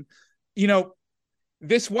film.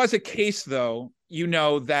 This was a case, though.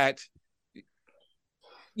 That.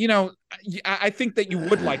 I think that you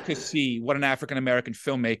would like to see what an African-American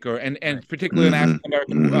filmmaker and particularly an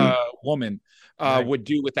African-American woman would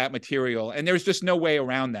do with that material. And there's just no way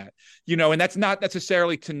around that, and that's not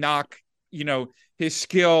necessarily to knock, his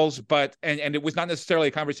skills, but, and it was not necessarily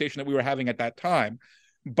a conversation that we were having at that time,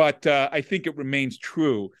 but I think it remains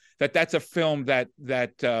true that that's a film that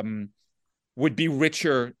would be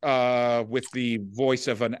richer with the voice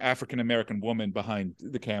of an African-American woman behind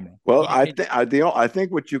the camera. Well, I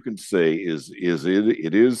think what you can say is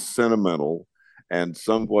it is sentimental and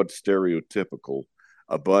somewhat stereotypical,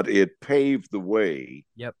 but it paved the way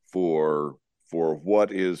for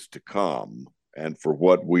what is to come and for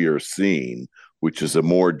what we are seeing, which is a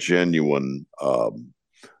more genuine,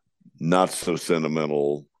 not so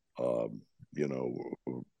sentimental,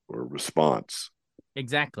 response.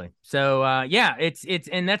 Exactly. So it's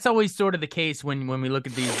and that's always sort of the case when we look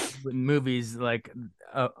at these movies like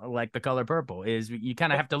The Color Purple, is you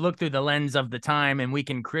kind of have to look through the lens of the time, and we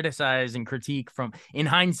can criticize and critique from, in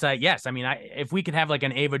hindsight. Yes, I mean, if we could have like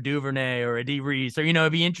an Ava DuVernay or a Dee Reese, or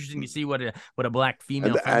it'd be interesting to see what a black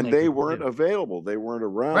female and they weren't available. They weren't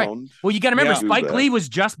around. Right. Well, you got to remember, Spike Lee was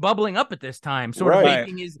just bubbling up at this time, sort of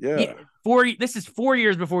making his. This is 4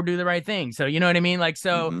 years before Do the Right Thing, so you know what I mean. Like,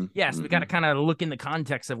 so yes, we got to kind of look in the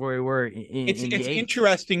context of where we were. It's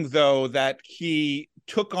interesting though that he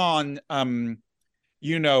took on the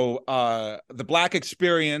black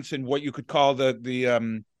experience and what you could call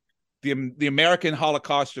the American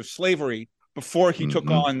Holocaust of slavery before he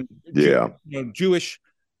took on Jewish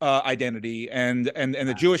identity and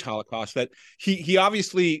the Jewish Holocaust. That he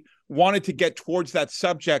obviously wanted to get towards that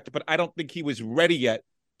subject, but I don't think he was ready yet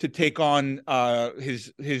to take on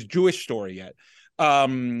his Jewish story yet.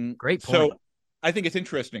 Great point. So I think it's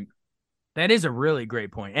interesting. That is a really great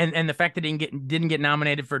point. And the fact that he didn't get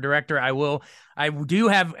nominated for director, I will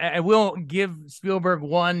give Spielberg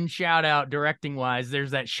one shout out directing wise.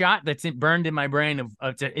 There's that shot that's burned in my brain of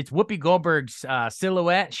it's Whoopi Goldberg's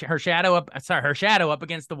silhouette, her shadow up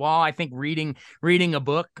against the wall, I think reading a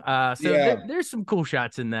book. There's some cool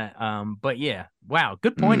shots in that. But yeah, wow,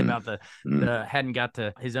 good point about the hadn't got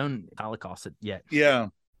to his own Holocaust yet. Yeah.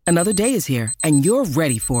 Another day is here, and you're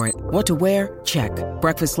ready for it. What to wear? Check.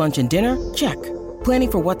 Breakfast, lunch, and dinner? Check.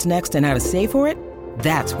 Planning for what's next and how to save for it?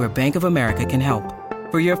 That's where Bank of America can help.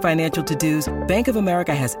 For your financial to-dos, Bank of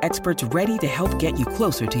America has experts ready to help get you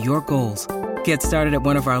closer to your goals. Get started at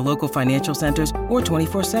one of our local financial centers or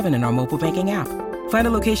 24/7 in our mobile banking app. Find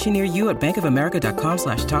a location near you at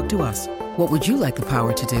bankofamerica.com/talktous. What would you like the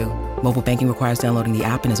power to do? Mobile banking requires downloading the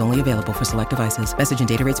app and is only available for select devices. Message and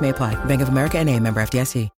data rates may apply. Bank of America NA, member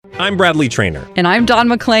FDIC. I'm Bradley Trainer. And I'm Don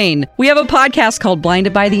McClain. We have a podcast called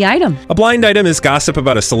Blinded by the Item. A blind item is gossip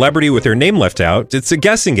about a celebrity with their name left out. It's a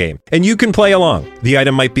guessing game, and you can play along. The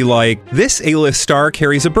item might be like, this A-list star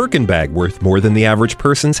carries a Birkin bag worth more than the average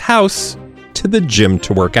person's house to the gym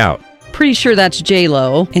to work out. Pretty sure that's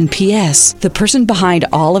J-Lo. And P.S. the person behind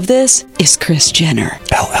all of this is Kris Jenner,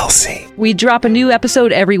 LLC. We drop a new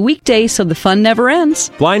episode every weekday so the fun never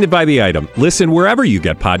ends. Blinded by the Item. Listen wherever you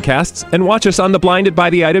get podcasts and watch us on the Blinded by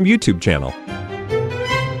the Item YouTube channel.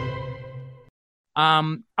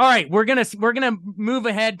 All right, we're gonna move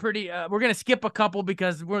ahead we're gonna skip a couple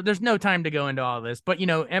because there's no time to go into all this. But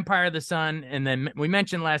Empire of the Sun, and then we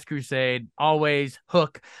mentioned Last Crusade, always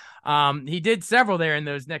Hook. He did several there in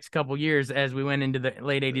those next couple years as we went into the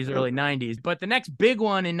late 80s, early 90s. But the next big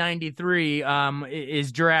one in 93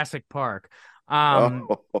 is Jurassic Park.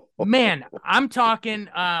 Man, I'm talking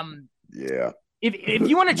if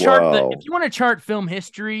you want to chart Wow. if you want to chart film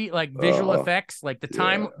history, like visual effects, like the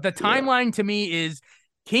timeline to me is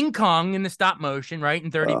King Kong in the stop motion, right,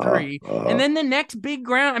 in 33. And then the next big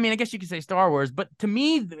ground, I mean, I guess you could say Star Wars, but to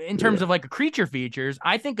me, in terms of like a creature features,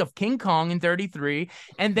 I think of King Kong in 33,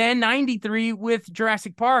 and then 93 with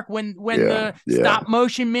Jurassic Park when the stop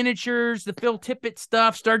motion miniatures, the Phil Tippett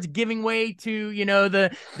stuff starts giving way to, you know,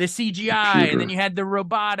 the CGI, and then you had the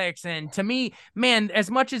robotics. And to me, man,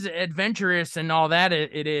 as much as adventurous and all that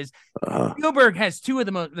it is, Spielberg has two of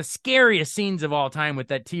the scariest scenes of all time with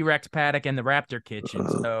that T-Rex paddock and the Raptor kitchen.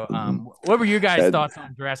 So, what were your guys' thoughts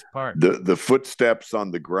on Jurassic Park? The footsteps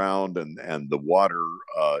on the ground and the water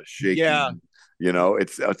shaking. Yeah. You know,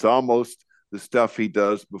 it's almost the stuff he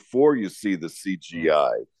does before you see the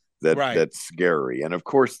CGI that's scary. And of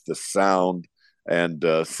course, the sound and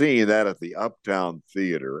seeing that at the Uptown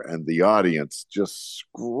Theater and the audience just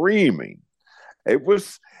screaming. It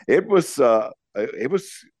was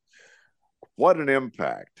what an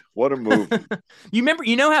impact. What a movie.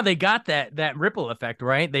 You know how they got that ripple effect,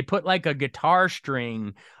 right? They put like a guitar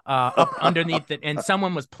string up underneath it, and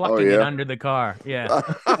someone was plucking it under the car. Yeah.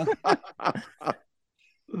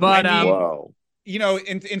 But I mean, wow. You know,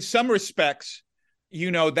 in some respects,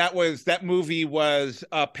 you know, that movie was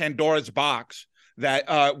Pandora's box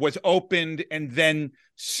that was opened, and then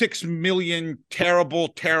 6 million terrible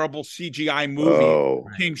CGI movie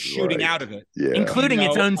came shooting out of it, including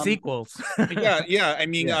its own sequels. yeah. I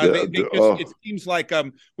mean, it seems like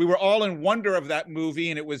we were all in wonder of that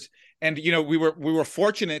movie, and it was, and you know, we were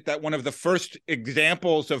fortunate that one of the first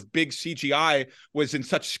examples of big CGI was in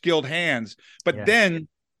such skilled hands, but then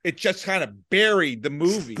it just kind of buried the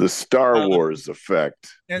movie. The Star Wars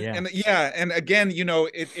effect. And again, you know,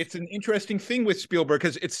 it's an interesting thing with Spielberg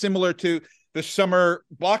because it's similar to the summer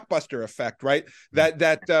blockbuster effect, right?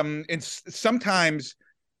 And sometimes,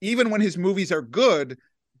 even when his movies are good,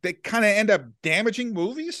 they kind of end up damaging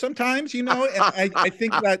movies sometimes, you know? And I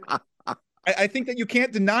think that you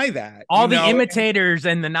can't deny that. All the imitators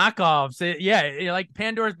and the knockoffs. Like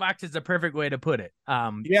Pandora's box is the perfect way to put it.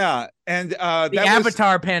 And the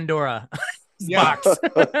Avatar Pandora box.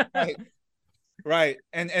 Right.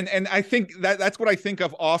 And I think that's what I think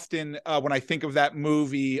of often when I think of that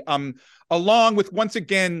movie, along with, once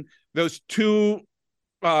again, those two,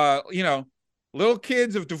 little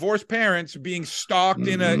kids of divorced parents being stalked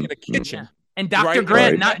in a kitchen. Yeah. And Dr.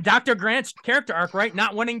 Grant, not Dr. Grant's character arc, right?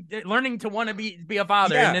 Not learning to want to be a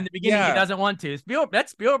father, and in the beginning he doesn't want to.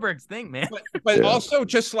 That's Spielberg's thing, man. But also,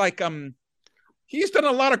 just like he's done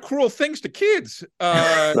a lot of cruel things to kids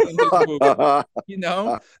in this movie. You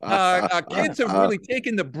know, kids have really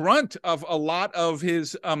taken the brunt of a lot of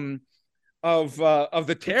his of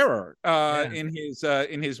the terror in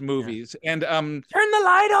his movies. And turn the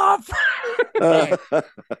light off.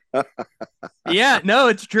 No,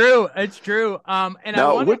 it's true. It's true. And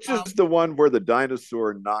now, which is the one where the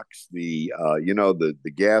dinosaur knocks the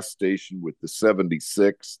the gas station with the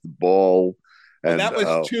 76, the ball? And that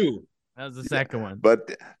was 2. That was the second one.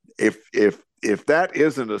 But if that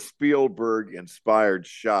isn't a Spielberg inspired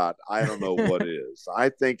shot, I don't know what is. I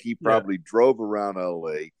think he probably drove around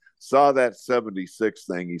LA, saw that 76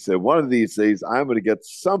 thing. He said, one of these days I'm going to get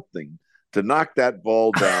something to knock that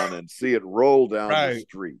ball down and see it roll down the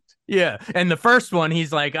street. Yeah, and the first one,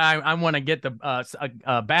 he's like, I want to get the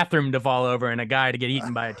bathroom to fall over and a guy to get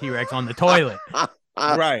eaten by a T-Rex on the toilet.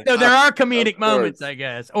 Right. So there are comedic moments, I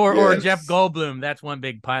guess, or Jeff Goldblum. That's one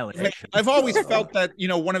big pilot. I've always felt that, you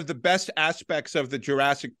know, one of the best aspects of the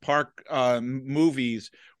Jurassic Park movies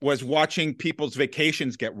was watching people's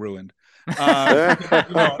vacations get ruined.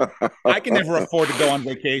 I can never afford to go on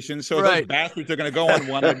vacation, so those bastards are going to go on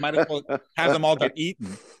one. I might as well have them all get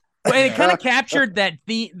eaten. Well, and it kind of captured that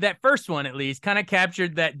first one, at least, kind of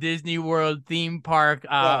captured that Disney World theme park.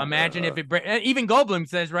 Imagine if it even Goldblum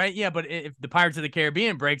says, right? Yeah, but if the Pirates of the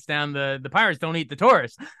Caribbean breaks down, the pirates don't eat the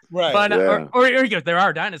tourists. Right. But or he goes, there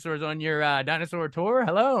are dinosaurs on your dinosaur tour.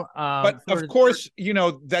 Hello. But of course, you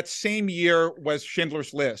know, that same year was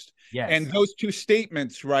Schindler's List. Yes. And those two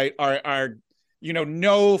statements, right, are you know,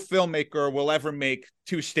 no filmmaker will ever make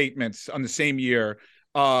two statements on the same year,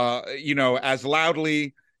 you know, as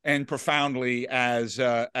loudly and profoundly as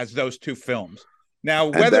those two films. Now,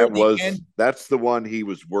 whether that's the one he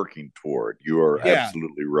was working toward. You are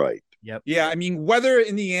absolutely right. Yep. Yeah, I mean, whether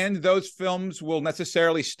in the end those films will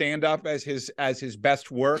necessarily stand up as his best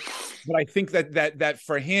work, but I think that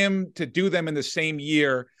for him to do them in the same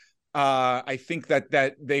year, I think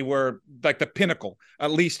that they were like the pinnacle, at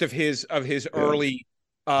least of his early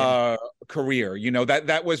career. You know,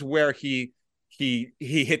 that was where he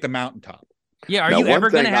hit the mountaintop. Yeah, are Now, you one ever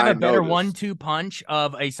going to thing have I a better noticed, 1-2 punch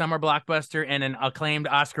of a summer blockbuster and an acclaimed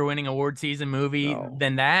Oscar-winning award season movie no,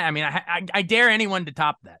 than that? I mean, I dare anyone to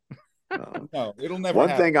top that. no. No, it'll never One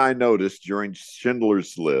happen. thing I noticed during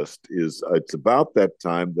Schindler's List is it's about that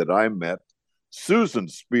time that I met Susan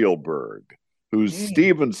Spielberg, who's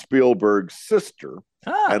Steven Spielberg's sister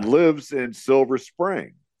and lives in Silver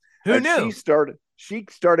Spring. Who And knew? she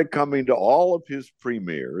started coming to all of his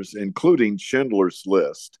premieres, including Schindler's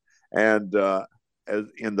List. And as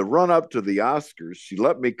in the run up to the Oscars, she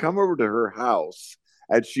let me come over to her house,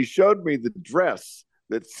 and she showed me the dress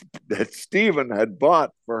that Steven had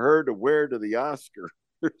bought for her to wear to the Oscars.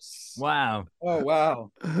 Wow. Oh,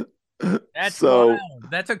 wow. That's so wild.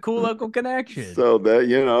 That's a cool local connection. so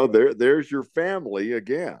that there's your family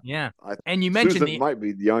again. Yeah. And you mentioned Susan might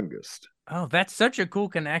be the youngest. Oh, that's such a cool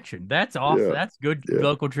connection. That's awesome. Yeah. That's good Yeah.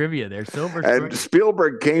 local trivia there. Silver Spring. And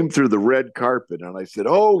Spielberg came through the red carpet, and I said,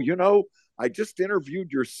 "Oh, I just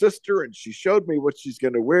interviewed your sister, and she showed me what she's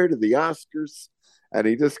going to wear to the Oscars." And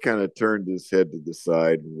he just kind of turned his head to the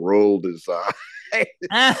side and rolled his eyes.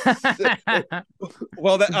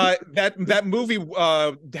 Well, that movie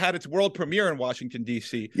had its world premiere in Washington,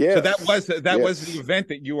 D.C. Yes. So that was the event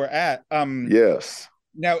that you were at. Yes.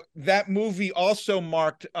 Now, that movie also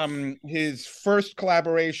marked his first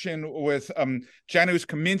collaboration with Janusz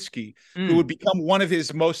Kaminski, who would become one of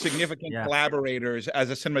his most significant collaborators as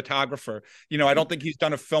a cinematographer. I don't think he's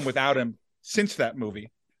done a film without him since that movie.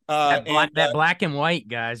 That black and white,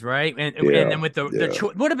 guys, right? And then with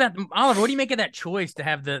the what about Oliver? What do you make of that choice to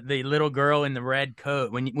have the little girl in the red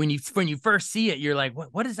coat? When you first see it, you're like,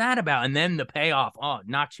 what is that about? And then the payoff, it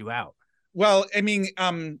knocks you out. Well, I mean,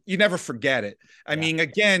 you never forget it. I mean,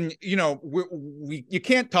 again, you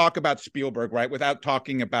can't talk about Spielberg, right, without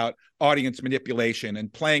talking about audience manipulation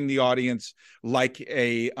and playing the audience like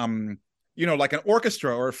like an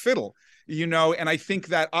orchestra or a fiddle. And I think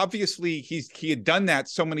that obviously he had done that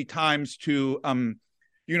so many times to,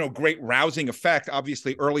 great rousing effect,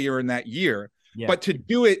 obviously earlier in that year. Yeah. But to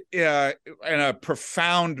do it in a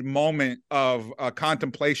profound moment of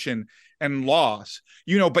contemplation and loss,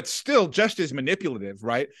 but still just as manipulative,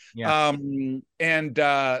 right? Yeah.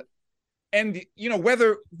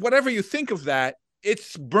 Whatever you think of that,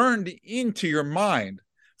 it's burned into your mind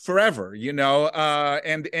forever,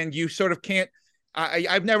 and you sort of can't.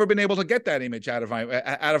 I've never been able to get that image out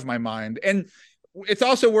of my mind. And it's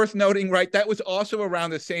also worth noting, right, that was also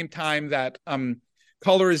around the same time that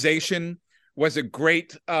colorization was a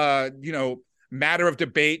great, matter of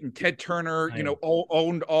debate, and Ted Turner,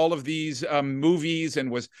 owned all of these movies and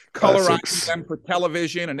was colorizing them for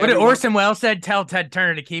television. And what did Orson Welles said? Tell Ted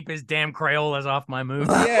Turner to keep his damn Crayolas off my movie.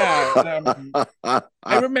 Yeah,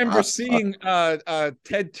 I remember seeing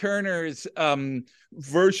Ted Turner's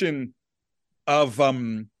version of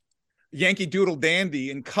Yankee Doodle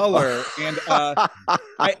Dandy in color, and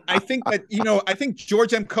I think that I think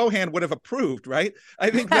George M. Cohan would have approved, right? I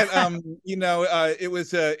think that it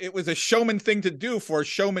was a showman thing to do for a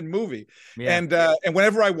showman movie, and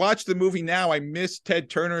whenever I watch the movie now, I miss Ted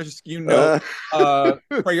Turner's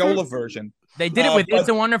Crayola version. They did it with It's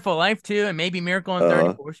a Wonderful Life too, and maybe Miracle on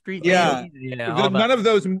 34th Street. Yeah, none of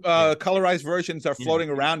those colorized versions are floating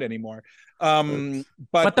around anymore.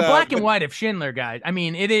 But the black and white of Schindler, guys, I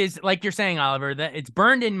mean, it is like you're saying, Oliver, that it's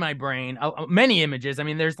burned in my brain. Many images. I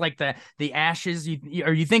mean, there's like the ashes,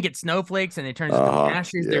 you think it's snowflakes and it turns into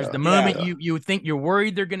ashes. There's the moment you think you're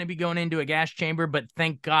worried they're going to be going into a gas chamber, but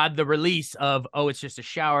thank God the release of it's just a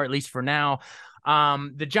shower, at least for now.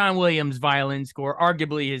 The John Williams violin score,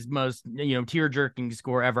 arguably his most tear-jerking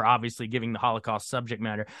score ever, obviously giving the Holocaust subject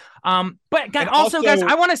matter. But also, guys,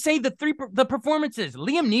 I want to say the performances.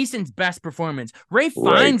 Liam Neeson's best performance, Ray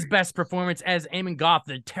Fiennes' best performance as Eamon Goth,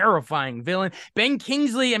 the terrifying villain. Ben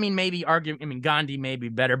Kingsley, Gandhi may be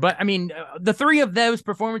better, but I mean, the three of those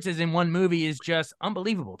performances in one movie is just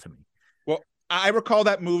unbelievable to me. Well, I recall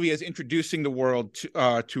that movie as introducing the world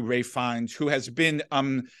to Ray Fiennes, who has been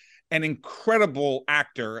an incredible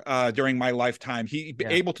actor during my lifetime. He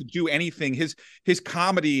able to do anything. His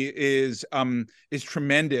comedy is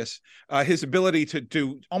tremendous. His ability to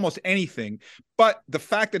do almost anything. But the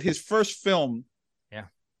fact that his first film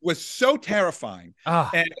was so terrifying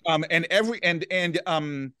and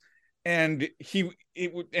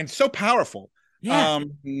so powerful. Yeah.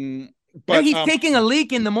 But he's taking a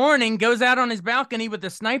leak in the morning, goes out on his balcony with a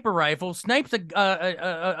sniper rifle, snipes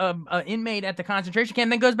a inmate at the concentration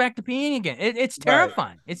camp, then goes back to peeing again. It's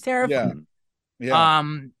terrifying. Right. It's terrifying. Yeah.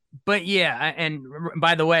 But yeah, and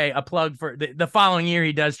by the way, a plug for the following year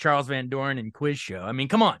he does Charles Van Doren and Quiz Show. I mean,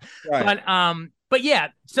 come on. Right. But But yeah,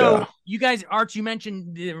 so Yeah. you guys, Arch, you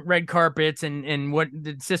mentioned the red carpets and what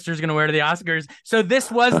the sister's going to wear to the Oscars. So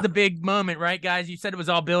this was the big moment, right, guys? You said it was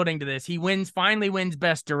all building to this. He finally wins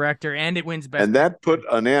Best Director, and it wins Best. And that put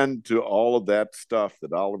an end to all of that stuff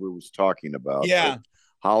that Oliver was talking about. Yeah.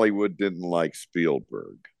 Hollywood didn't like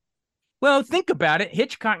Spielberg. Well, think about it.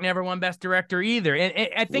 Hitchcock never won Best Director either, and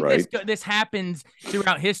I think Right. this happens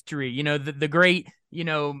throughout history. You know, the great, you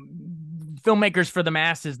know, filmmakers for the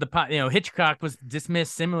masses. Hitchcock was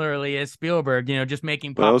dismissed similarly as Spielberg. You know, just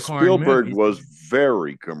making popcorn. Well, Spielberg movies. was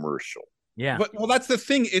very commercial. Yeah. But that's the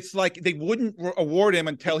thing. It's like they wouldn't award him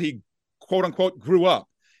until he, quote unquote, grew up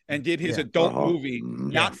and did his adult movie,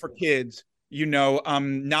 not for kids. You know,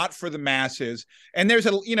 not for the masses. And there's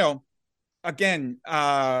again,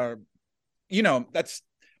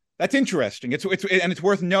 that's interesting. It's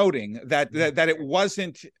worth noting that it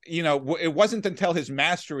wasn't, it wasn't until his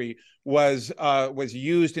mastery was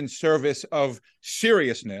used in service of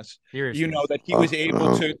seriousness. That he was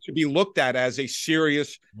able to be looked at as a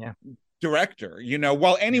serious director.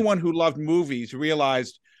 While anyone who loved movies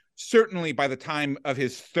realized, certainly by the time of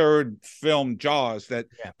his third film, Jaws, that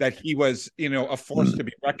he was, a force to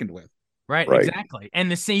be reckoned with. Right, exactly.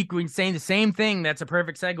 And the sequence saying the same thing. That's a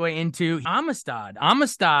perfect segue into Amistad.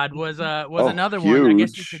 Amistad was another huge one. I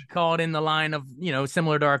guess you could call it in the line of,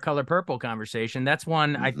 similar to our Color Purple conversation. That's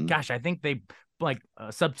one. I think they like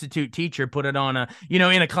a substitute teacher put it on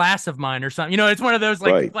in a class of mine or something. It's one of those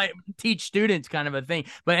like teach students kind of a thing.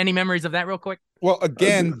 But any memories of that real quick? Well,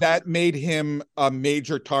 again, that made him a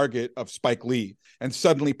major target of Spike Lee. And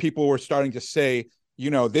suddenly people were starting to say,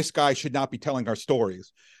 this guy should not be telling our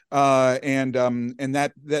stories. And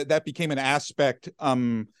that became an aspect,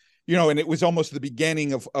 and it was almost the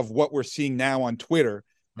beginning of what we're seeing now on Twitter,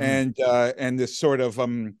 and this sort of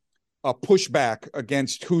a pushback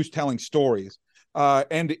against who's telling stories.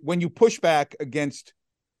 And when you push back against,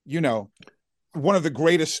 one of the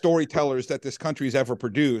greatest storytellers that this country's ever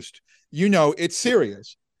produced, it's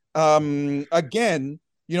serious. Again,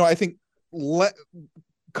 I think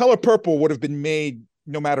Color Purple would have been made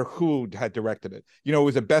no matter who had directed it. It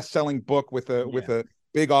was a best-selling book with a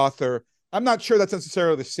big author. I'm not sure that's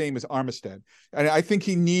necessarily the same as Armistead. And I think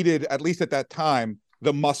he needed, at least at that time,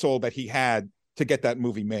 the muscle that he had to get that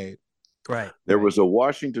movie made. Right. There was a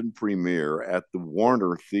Washington premiere at the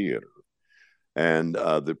Warner Theater, and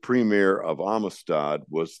the premiere of Amistad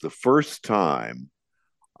was the first time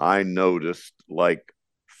I noticed like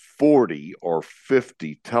 40 or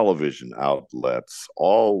 50 television outlets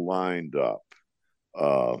all lined up.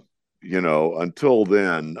 Until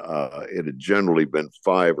then, it had generally been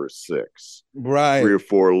 5 or 6, right? 3 or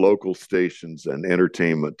 4 local stations and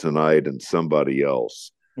Entertainment Tonight and somebody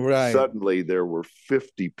else. Right. Suddenly there were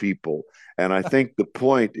 50 people. And I think the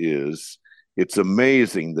point is, it's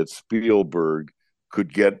amazing that Spielberg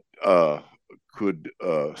could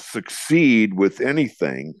succeed with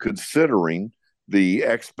anything, considering the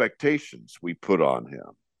expectations we put on him.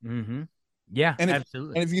 Mm-hmm. Yeah,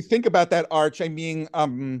 absolutely. And if you think about that, Arch, I mean,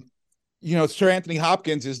 Sir Anthony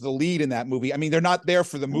Hopkins is the lead in that movie. I mean, they're not there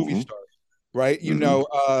for the movie stars, right?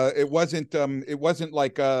 It wasn't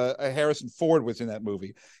like a Harrison Ford was in that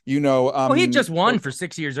movie. Well, he just won for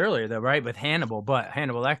 6 years earlier, though, right? With Hannibal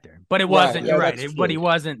Lecter, but it wasn't. You're right. But he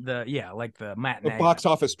wasn't the matinee box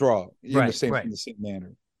office draw in the same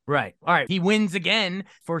manner. Right. All right. He wins again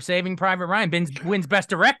for Saving Private Ryan. Wins Best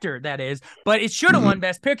Director, that is. But it should have won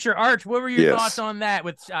Best Picture. Arch, what were your thoughts on that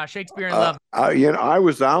with Shakespeare in Love? I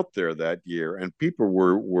was out there that year, and people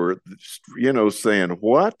were saying,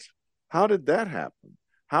 "What? How did that happen?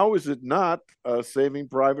 How is it not Saving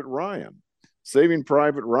Private Ryan?" Saving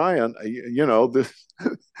Private Ryan, this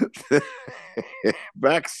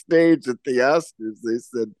backstage at the Oscars, they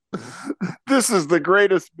said, "This is the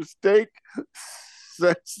greatest mistake.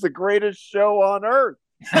 That's the greatest show on earth."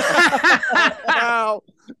 Now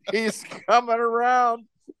he's coming around.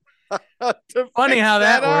 Funny how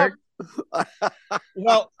that worked.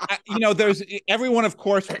 Well, there's everyone, of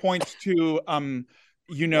course, points to the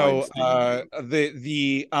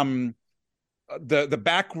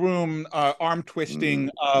backroom arm twisting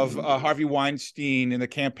of Harvey Weinstein in the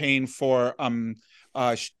campaign for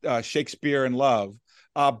Shakespeare in Love,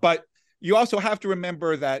 but you also have to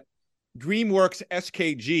remember that DreamWorks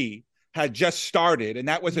SKG had just started, and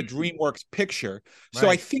that was a DreamWorks picture. So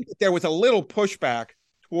I think that there was a little pushback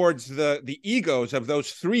towards the egos of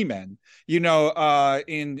those 3 men, in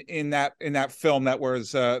that film that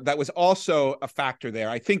was also a factor there.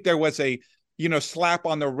 I think there was a slap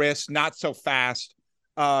on the wrist, not so fast,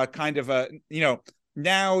 kind of a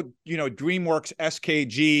now DreamWorks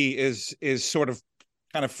SKG is sort of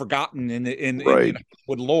kind of forgotten in Hollywood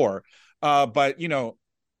lore. but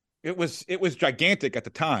it was gigantic at the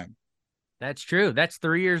time. That's true. That's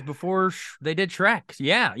 3 years before they did Shrek.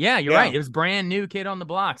 Yeah, you're right. It was brand new kid on the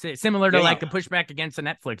block. Similar to like a pushback against a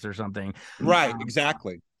Netflix or something. Right,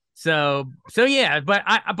 exactly. So yeah, but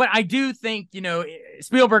I do think,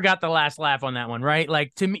 Spielberg got the last laugh on that one, right?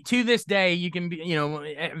 Like to this day, you can be,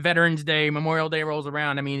 Veterans Day, Memorial Day rolls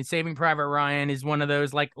around. I mean, Saving Private Ryan is one of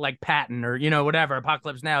those like Patton or, whatever,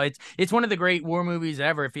 Apocalypse Now. It's one of the great war movies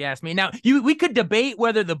ever, if you ask me. Now, we could debate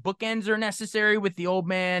whether the bookends are necessary with the old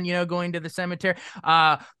man, going to the cemetery.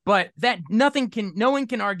 But no one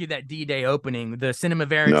can argue that D-Day opening, the cinema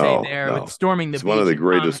verite with storming the beach. It's one of the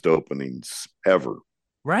greatest openings ever.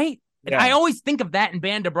 Right? And I always think of that in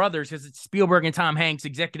Band of Brothers because it's Spielberg and Tom Hanks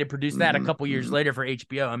executive produced that a couple years later for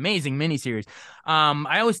HBO. Amazing miniseries.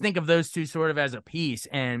 I always think of those two sort of as a piece.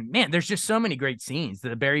 And man, there's just so many great scenes.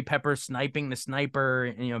 The Barry Pepper sniping the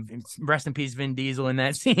sniper, rest in peace, Vin Diesel in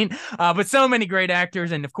that scene. But so many great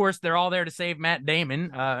actors. And of course, they're all there to save Matt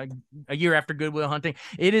Damon a year after Good Will Hunting.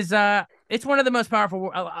 It's one of the most powerful,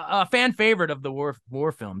 fan favorite of the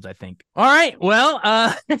war films, I think. All right, well,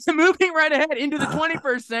 moving right ahead into the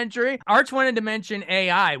 21st century, Arch wanted to mention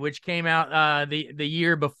AI, which came out the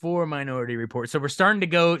year before Minority Report. So we're starting to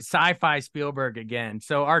go sci-fi Spielberg again.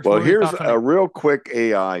 So Arch, well, here's a real quick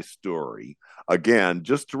AI story. Again,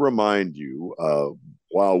 just to remind you,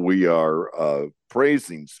 while we are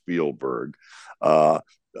praising Spielberg,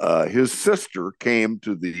 his sister came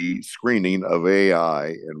to the screening of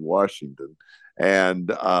AI in Washington, and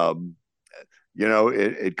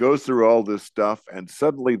it goes through all this stuff, and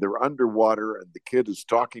suddenly they're underwater, and the kid is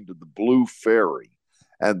talking to the blue fairy,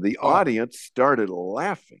 and the audience started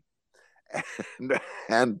laughing,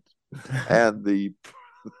 and the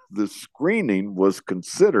screening was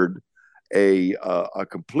considered a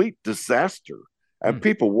complete disaster, and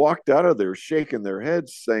people walked out of there shaking their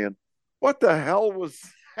heads, saying, "What the hell was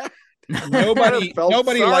that?" Nobody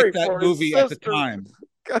liked that movie at the time.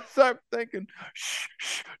 Because I'm thinking, shh,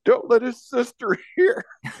 don't let his sister hear.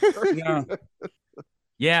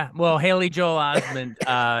 Yeah, well, Haley Joel Osment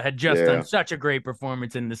had just done such a great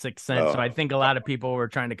performance in The Sixth Sense, so I think a lot of people were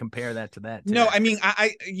trying to compare that to that. Too. No, I mean,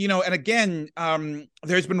 and again,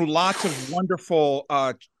 there's been lots of wonderful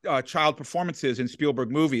child performances in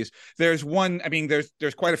Spielberg movies. There's one, I mean,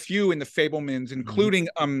 there's quite a few in The Fabelmans, including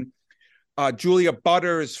Julia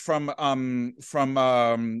Butters from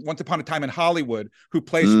Once Upon a Time in Hollywood, who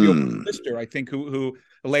plays Spielberg's sister, I think, who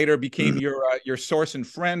later became your source and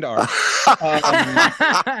friend, Art.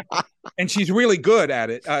 And she's really good at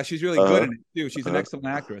it. She's really good at it too. She's an excellent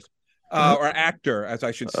actress, or actor, as I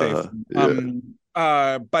should say.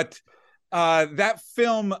 But that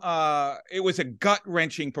film, it was a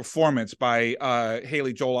gut-wrenching performance by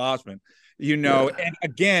Haley Joel Osment. And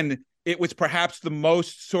again, it was perhaps the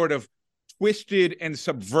most sort of twisted and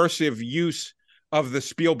subversive use of the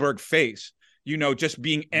Spielberg face, just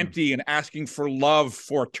being empty and asking for love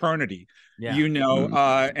for eternity,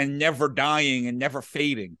 and never dying and never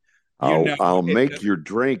fading. I'll make your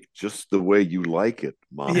drink just the way you like it,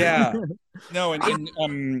 Mom. Yeah. No,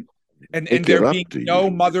 and there being no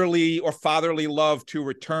motherly or fatherly love to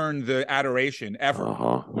return the adoration ever,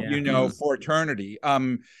 for eternity.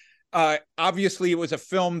 Obviously, it was a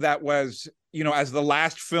film that was, as the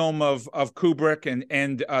last film of Kubrick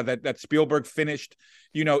and that Spielberg finished,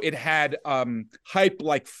 it had hype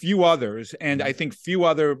like few others. And I think few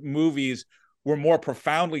other movies were more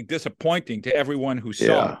profoundly disappointing to everyone who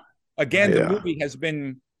saw it. Again, the movie has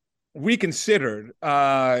been reconsidered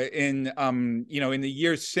in the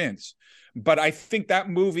years since. But I think that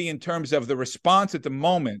movie, in terms of the response at the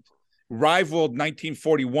moment, rivaled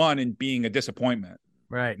 1941 in being a disappointment.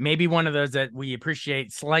 Right. Maybe one of those that we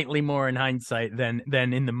appreciate slightly more in hindsight than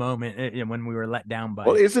in the moment when we were let down by.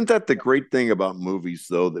 Well, isn't that the great thing about movies,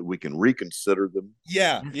 though, that we can reconsider them?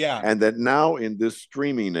 Yeah. And that now in this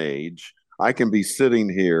streaming age, I can be sitting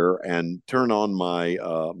here and turn on my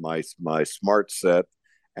my smart set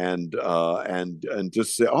and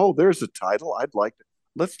just say, "Oh, there's a title I'd like to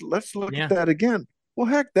let's look at that again." Well,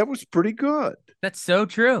 heck, that was pretty good. That's so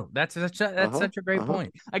true. That's such a great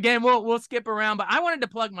point. Again, we'll skip around, but I wanted to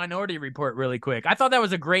plug Minority Report really quick. I thought that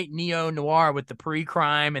was a great neo-noir with the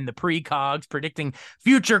pre-crime and the pre-cogs predicting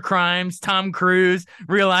future crimes. Tom Cruise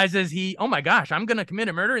realizes oh my gosh, I'm going to commit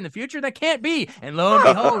a murder in the future? That can't be. And lo and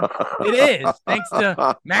behold, it is, thanks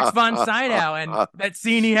to Max von Sydow and that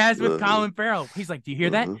scene he has with Colin Farrell. He's like, do you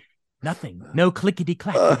hear that? Nothing. No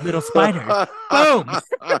clickety-clack with little spiders. Boom.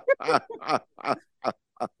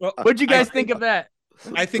 Well, what'd you guys think of that?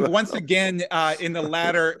 I think once again, in the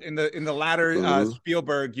latter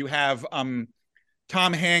Spielberg, you have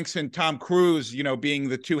Tom Hanks and Tom Cruise, being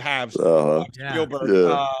the two halves Uh-huh. of Spielberg.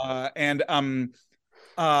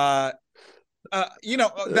 Yeah.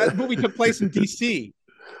 That movie took place in DC.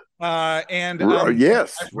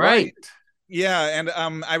 Yes, right. Yeah, and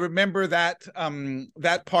I remember that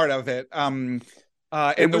part of it. And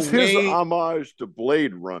it was his homage to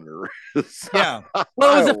Blade Runner. Yeah.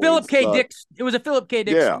 Well, it was a Philip K. Dick. It was a Philip K.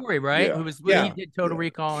 Dick story, right? Yeah. Who was he did Total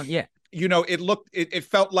Recall, and it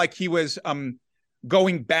felt like he was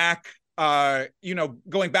going back to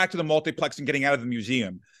the multiplex and getting out of the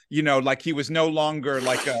museum. Like he was no longer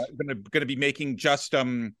like going to be making just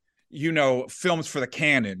films for the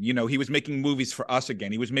canon. He was making movies for us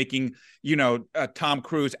again. He was making Tom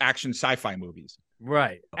Cruise action sci-fi movies.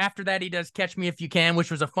 Right. After that, he does Catch Me If You Can,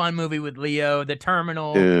 which was a fun movie with Leo, The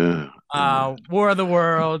Terminal, War of the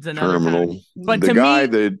Worlds, and Terminal. But the guy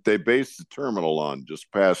that they based the Terminal on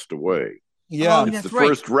just passed away. Yeah, it's the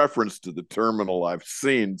first reference to the Terminal I've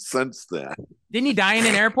seen since then. Didn't he die in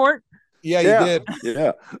an airport? Yeah, he did.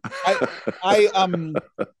 Yeah.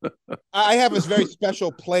 I have this very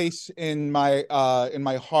special place in my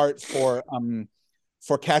heart for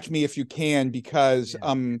Catch Me If You Can, because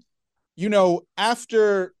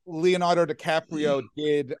after Leonardo DiCaprio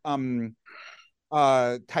did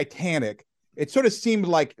Titanic, it sort of seemed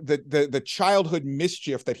like the childhood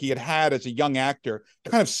mischief that he had as a young actor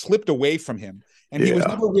kind of slipped away from him, and he was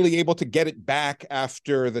never really able to get it back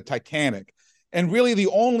after the Titanic. And really, the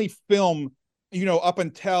only film, up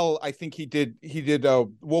until I think he did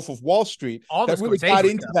Wolf of Wall Street, that really got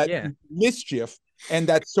into that mischief and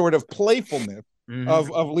that sort of playfulness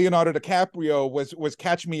of Leonardo DiCaprio was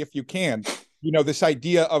Catch Me If You Can. This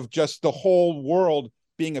idea of just the whole world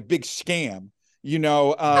being a big scam.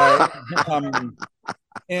 I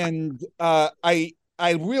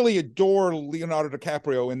really adore Leonardo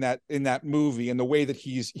DiCaprio in that movie and the way that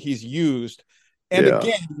he's used. And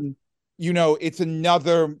again, it's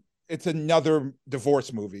another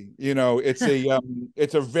divorce movie. It's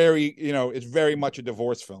very much a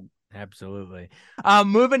divorce film. Absolutely.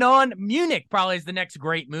 Moving on, Munich probably is the next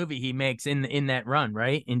great movie he makes in that run,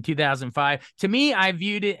 right? In 2005. To me, I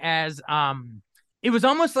viewed it as it was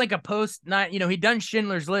almost like a he'd done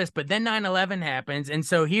Schindler's List, but then 9/11 happens. And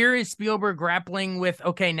so here is Spielberg grappling with,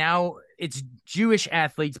 okay, now it's Jewish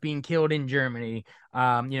athletes being killed in Germany,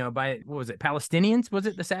 by, what was it, Palestinians? Was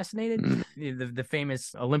it assassinated? The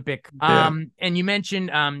famous Olympic. And you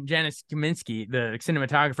mentioned Janusz Kaminski, the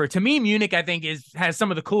cinematographer. To me, Munich, I think, has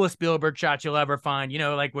some of the coolest Spielberg shots you'll ever find.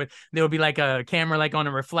 Like there will be like a camera like on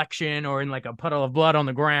a reflection or in like a puddle of blood on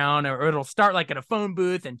the ground, or it'll start like at a phone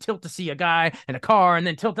booth and tilt to see a guy in a car and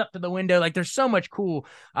then tilt up to the window. Like there's so much cool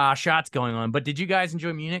shots going on. But did you guys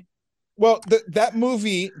enjoy Munich? Well, that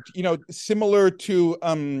movie, similar to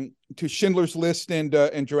Schindler's List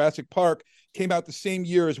and Jurassic Park, came out the same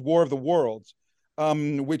year as War of the Worlds,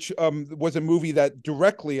 which was a movie that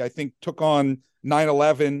directly, I think, took on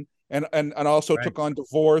 9/11 and also took on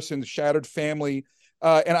divorce and the shattered family,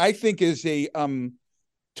 and I think is a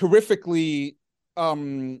terrifically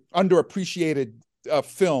underappreciated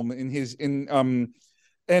film and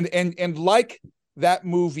like that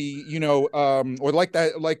movie, or like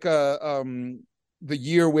the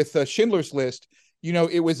year with Schindler's List,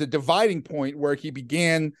 it was a dividing point where he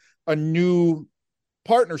began a new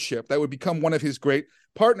partnership that would become one of his great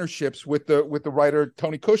partnerships with the writer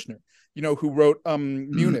Tony Kushner, who wrote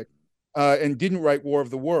Munich and didn't write War of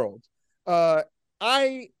the Worlds. I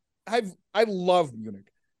love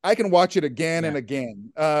Munich. I can watch it again and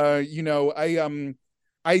again. I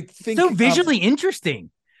think so visually interesting.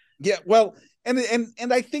 Yeah, well.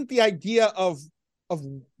 And I think the idea of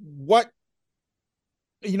what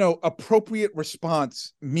appropriate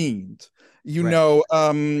response means,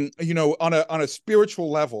 on a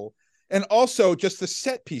spiritual level, and also just the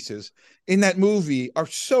set pieces in that movie are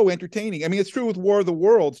so entertaining. I mean, it's true with War of the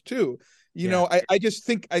Worlds too. I just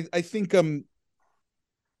think I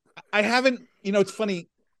haven't. It's funny.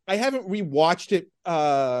 I haven't rewatched it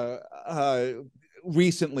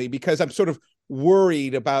recently because I'm sort of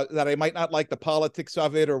worried about that I might not like the politics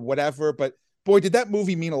of it or whatever, but boy, did that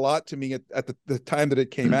movie mean a lot to me at the time that it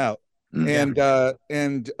came out. And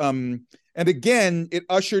again, it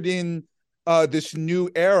ushered in this new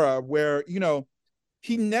era where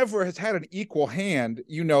he never has had an equal hand,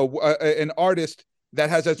 an artist that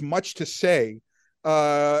has as much to say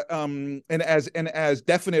and as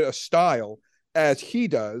definite a style as he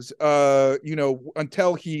does,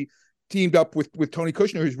 until he teamed up with Tony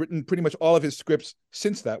Kushner, who's written pretty much all of his scripts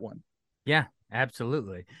since that one. Yeah,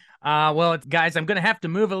 absolutely. Well, guys, I'm going to have to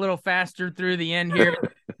move a little faster through the end here.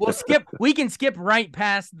 We can skip right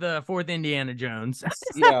past the fourth Indiana Jones.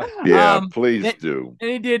 Yeah, please do. And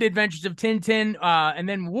he did Adventures of Tintin, and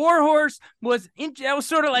then Warhorse that was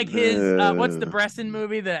sort of like his what's the Bresson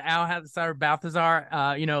movie, the Alcazar Balthazar,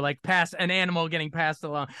 like past an animal getting passed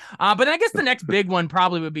along. But I guess the next big one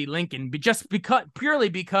probably would be Lincoln, just purely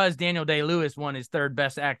because Daniel Day-Lewis won his third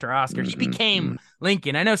Best Actor Oscar. He became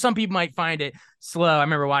Lincoln. I know some people might find it slow. I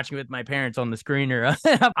remember watching it with my parents on the screener.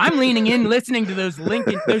 I'm leaning in, listening to those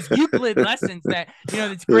Euclid lessons that,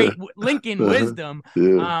 it's great Lincoln wisdom.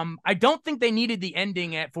 I don't think they needed the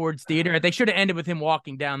ending at Ford's Theater. They should have ended with him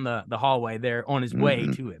walking down the hallway there on his way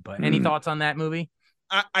to it. But any thoughts on that movie?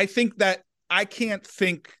 I think that I can't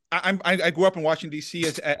think. I grew up in Washington, D.C.,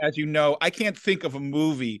 as you know. I can't think of a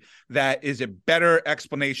movie that is a better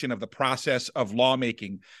explanation of the process of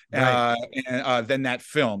lawmaking than that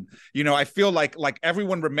film. I feel like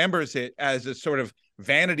everyone remembers it as a sort of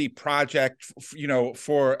vanity project,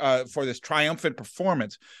 for this triumphant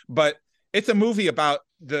performance. But it's a movie about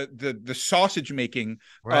the sausage making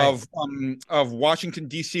of Washington,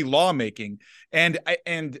 D.C. lawmaking, and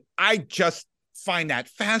I just find that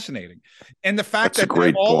fascinating. And the fact that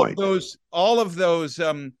all of those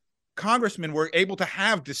congressmen were able to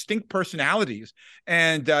have distinct personalities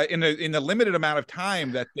and in the limited amount of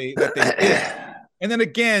time that they did. And then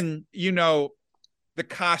again, the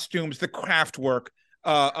costumes, the craft work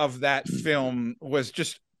of that film was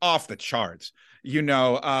just off the charts.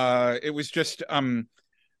 It was just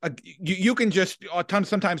you can just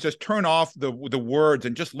sometimes just turn off the words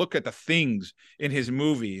and just look at the things in his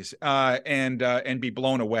movies and be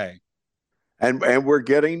blown away. And we're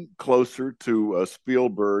getting closer to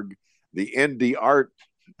Spielberg, the indie art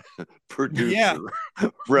producer,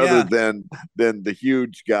 rather than the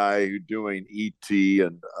huge guy who's doing E.T.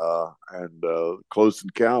 and Close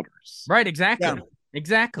Encounters. Right, exactly.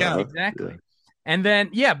 Exactly. And then,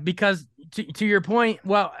 because to your point,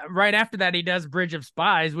 well, right after that, he does Bridge of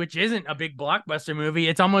Spies, which isn't a big blockbuster movie.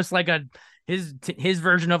 It's almost like his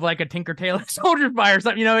version of like a Tinker Tailor Soldier Spy or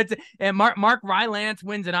something. And Mark Rylance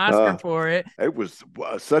wins an Oscar for it. It was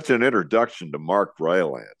such an introduction to Mark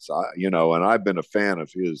Rylance, and I've been a fan of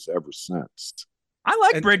his ever since. I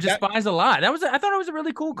like Bridge of Spies a lot. I thought it was a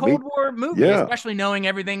really cool Cold War movie, especially knowing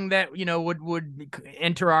everything that would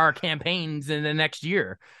enter our campaigns in the next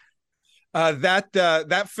year.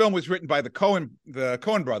 That film was written by the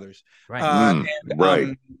Coen brothers, right?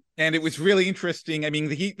 And it was really interesting. I mean,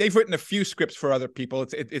 they've written a few scripts for other people.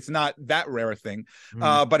 It's not that rare a thing,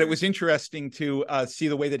 but it was interesting to see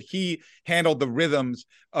the way that he handled the rhythms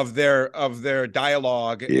of their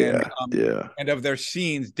dialogue and of their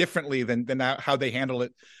scenes differently than how they handle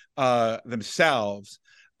it themselves.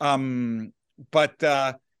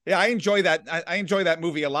 Yeah, I enjoy that. I enjoy that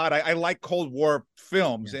movie a lot. I like Cold War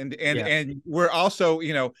films, and we're also,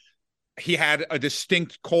 he had a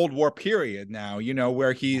distinct Cold War period now,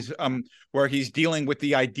 where he's dealing with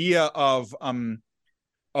the idea of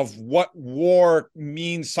what war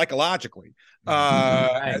means psychologically,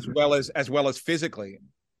 as well as physically.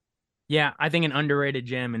 Yeah, I think an underrated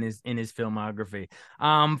gem in his filmography.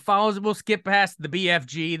 We'll skip past the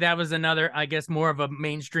BFG. That was another, I guess, more of a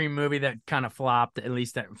mainstream movie that kind of flopped, at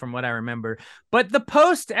least from what I remember. But The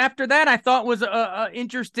Post after that, I thought was a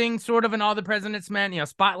interesting sort of an All the President's Men.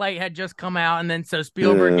 Spotlight had just come out, and then so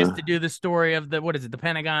Spielberg gets to do the story of the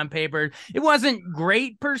Pentagon Papers. It wasn't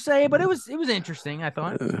great per se, but it was interesting, I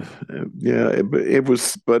thought. It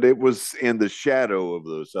was in the shadow of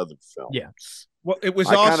those other films. Yeah. Well, it was.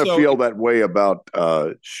 I kind of feel that way about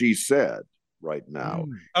She Said right now.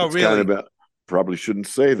 It's really? Kind of probably shouldn't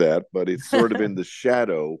say that, but it's sort of in the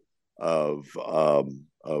shadow of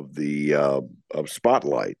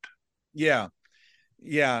Spotlight. Yeah.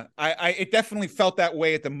 It definitely felt that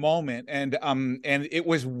way at the moment, and it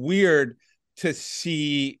was weird to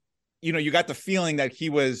see. You got the feeling that he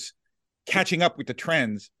was catching up with the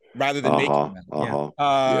trends rather than making them.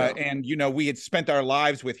 And we had spent our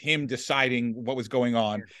lives with him deciding what was going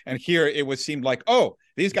on, and here it seemed like,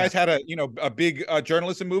 these guys had a big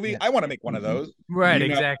journalism movie. I want to make one of those. Right,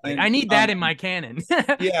 exactly. I need that in my canon.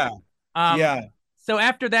 So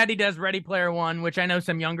after that, he does Ready Player One, which I know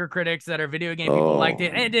some younger critics that are video game people liked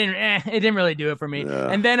it. It didn't really do it for me.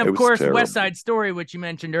 Yeah, and then, of course, terrible. West Side Story, which you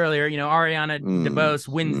mentioned earlier. Ariana DeBose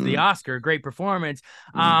wins the Oscar. Great performance.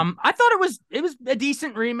 I thought it was a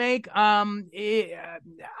decent remake. I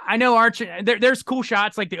know Arch. There's cool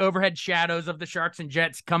shots like the overhead shadows of the sharks and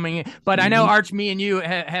jets coming in, but I know Arch, me and you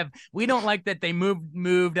we don't like that they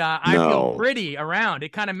moved. I Feel Pretty around.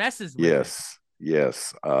 It kind of messes with it.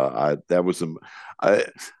 Yes. I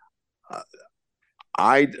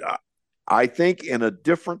I think in a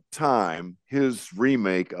different time, his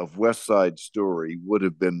remake of West Side Story would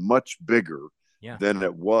have been much bigger than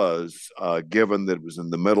it was, given that it was in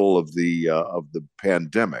the middle of the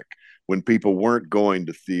pandemic, when people weren't going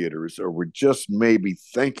to theaters or were just maybe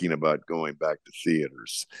thinking about going back to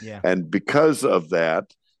theaters. Yeah. And because of that,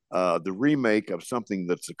 the remake of something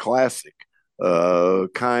that's a classic,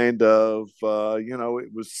 it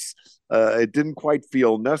didn't quite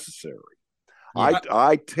feel necessary. Yeah.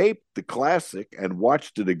 I taped the classic and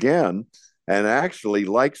watched it again, and actually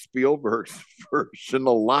liked Spielberg's version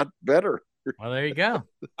a lot better. Well, there you go.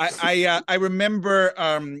 I remember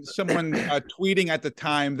someone tweeting at the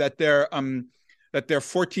time that their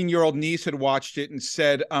 14-year-old niece had watched it and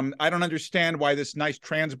said, "I don't understand why this nice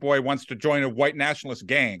trans boy wants to join a white nationalist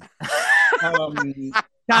gang."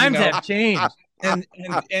 Times have changed, and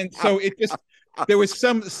so it just. There was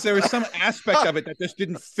some aspect of it that just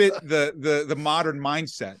didn't fit the modern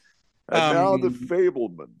mindset. And now the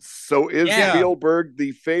Fabelmans. So is Spielberg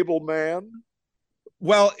the Fableman?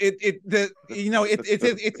 Well, it's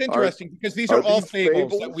interesting because these are all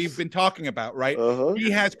fables that we've been talking about, right? Uh-huh. He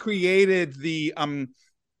has created the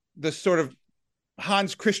sort of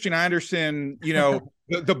Hans Christian Andersen,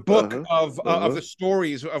 the book of the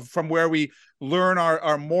stories from where we learn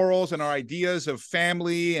our morals and our ideas of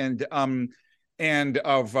family and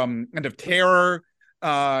of terror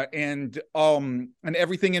and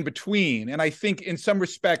everything in between. And I think in some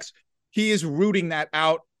respects he is rooting that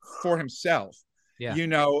out for himself.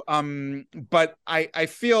 But I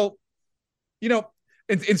feel,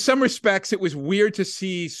 in some respects it was weird to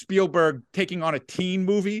see Spielberg taking on a teen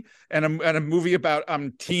movie and a movie about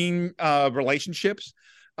teen relationships.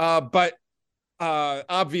 But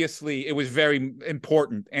obviously it was very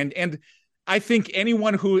important. And I think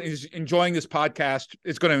anyone who is enjoying this podcast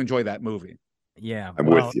is going to enjoy that movie. Yeah. I'm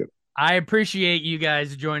with you. I appreciate you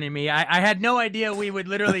guys joining me. I had no idea we would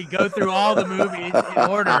literally go through all the movies in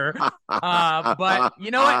order. But you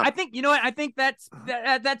know what? I think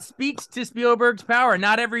that speaks to Spielberg's power.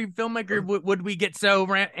 Not every filmmaker would we get so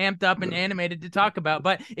amped up and animated to talk about,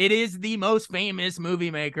 but it is the most famous movie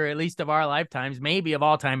maker, at least of our lifetimes, maybe of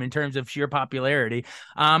all time in terms of sheer popularity.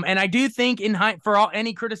 And I do think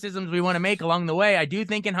any criticisms we want to make along the way, I do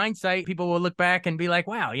think in hindsight, people will look back and be like,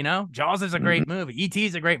 wow, Jaws is a great movie. E.T.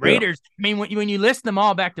 is a great Raiders. I mean, when you list them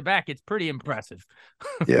all back to back, it's pretty impressive.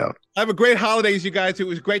 Yeah. Have a great holidays, you guys. It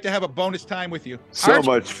was great to have a bonus time with you. So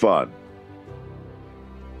much fun.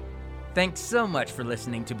 Thanks so much for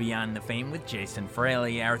listening to Beyond the Fame with Jason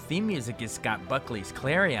Fraley. Our theme music is Scott Buckley's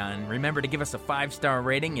Clarion. Remember to give us a 5-star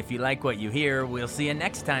rating if you like what you hear. We'll see you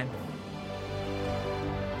next time.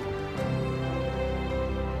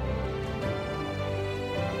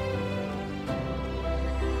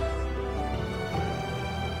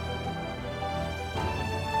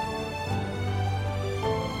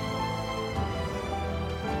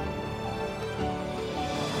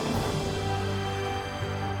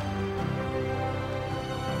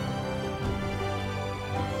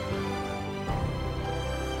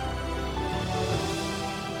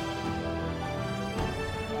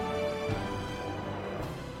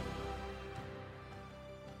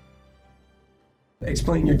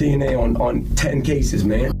 Explain your DNA on 10 cases,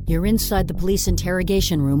 man. You're inside the police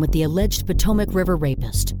interrogation room with the alleged Potomac River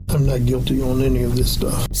rapist. I'm not guilty on any of this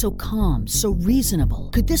stuff. So calm, so reasonable.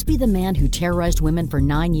 Could this be the man who terrorized women for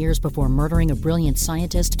 9 years before murdering a brilliant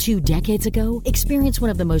scientist 2 decades ago? Experience one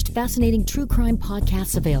of the most fascinating true crime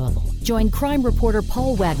podcasts available. Join crime reporter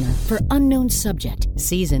Paul Wagner for Unknown Subject,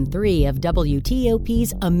 Season 3 of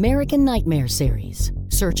WTOP's American Nightmare series.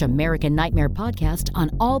 Search American Nightmare Podcast on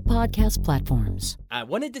all podcast platforms. I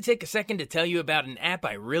wanted to take a second to tell you about an app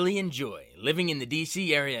I really enjoy. Living in the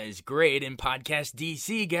DC area is great, and Podcast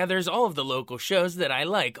DC gathers all of the local shows that I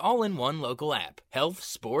like all in one local app. Health,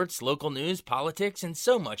 sports, local news, politics, and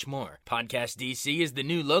so much more. Podcast DC is the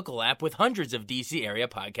new local app with hundreds of DC area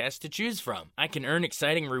podcasts to choose from. I can earn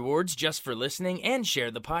exciting rewards just for listening and share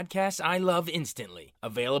the podcasts I love instantly.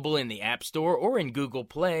 Available in the App Store or in Google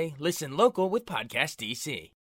Play. Listen local with Podcast DC.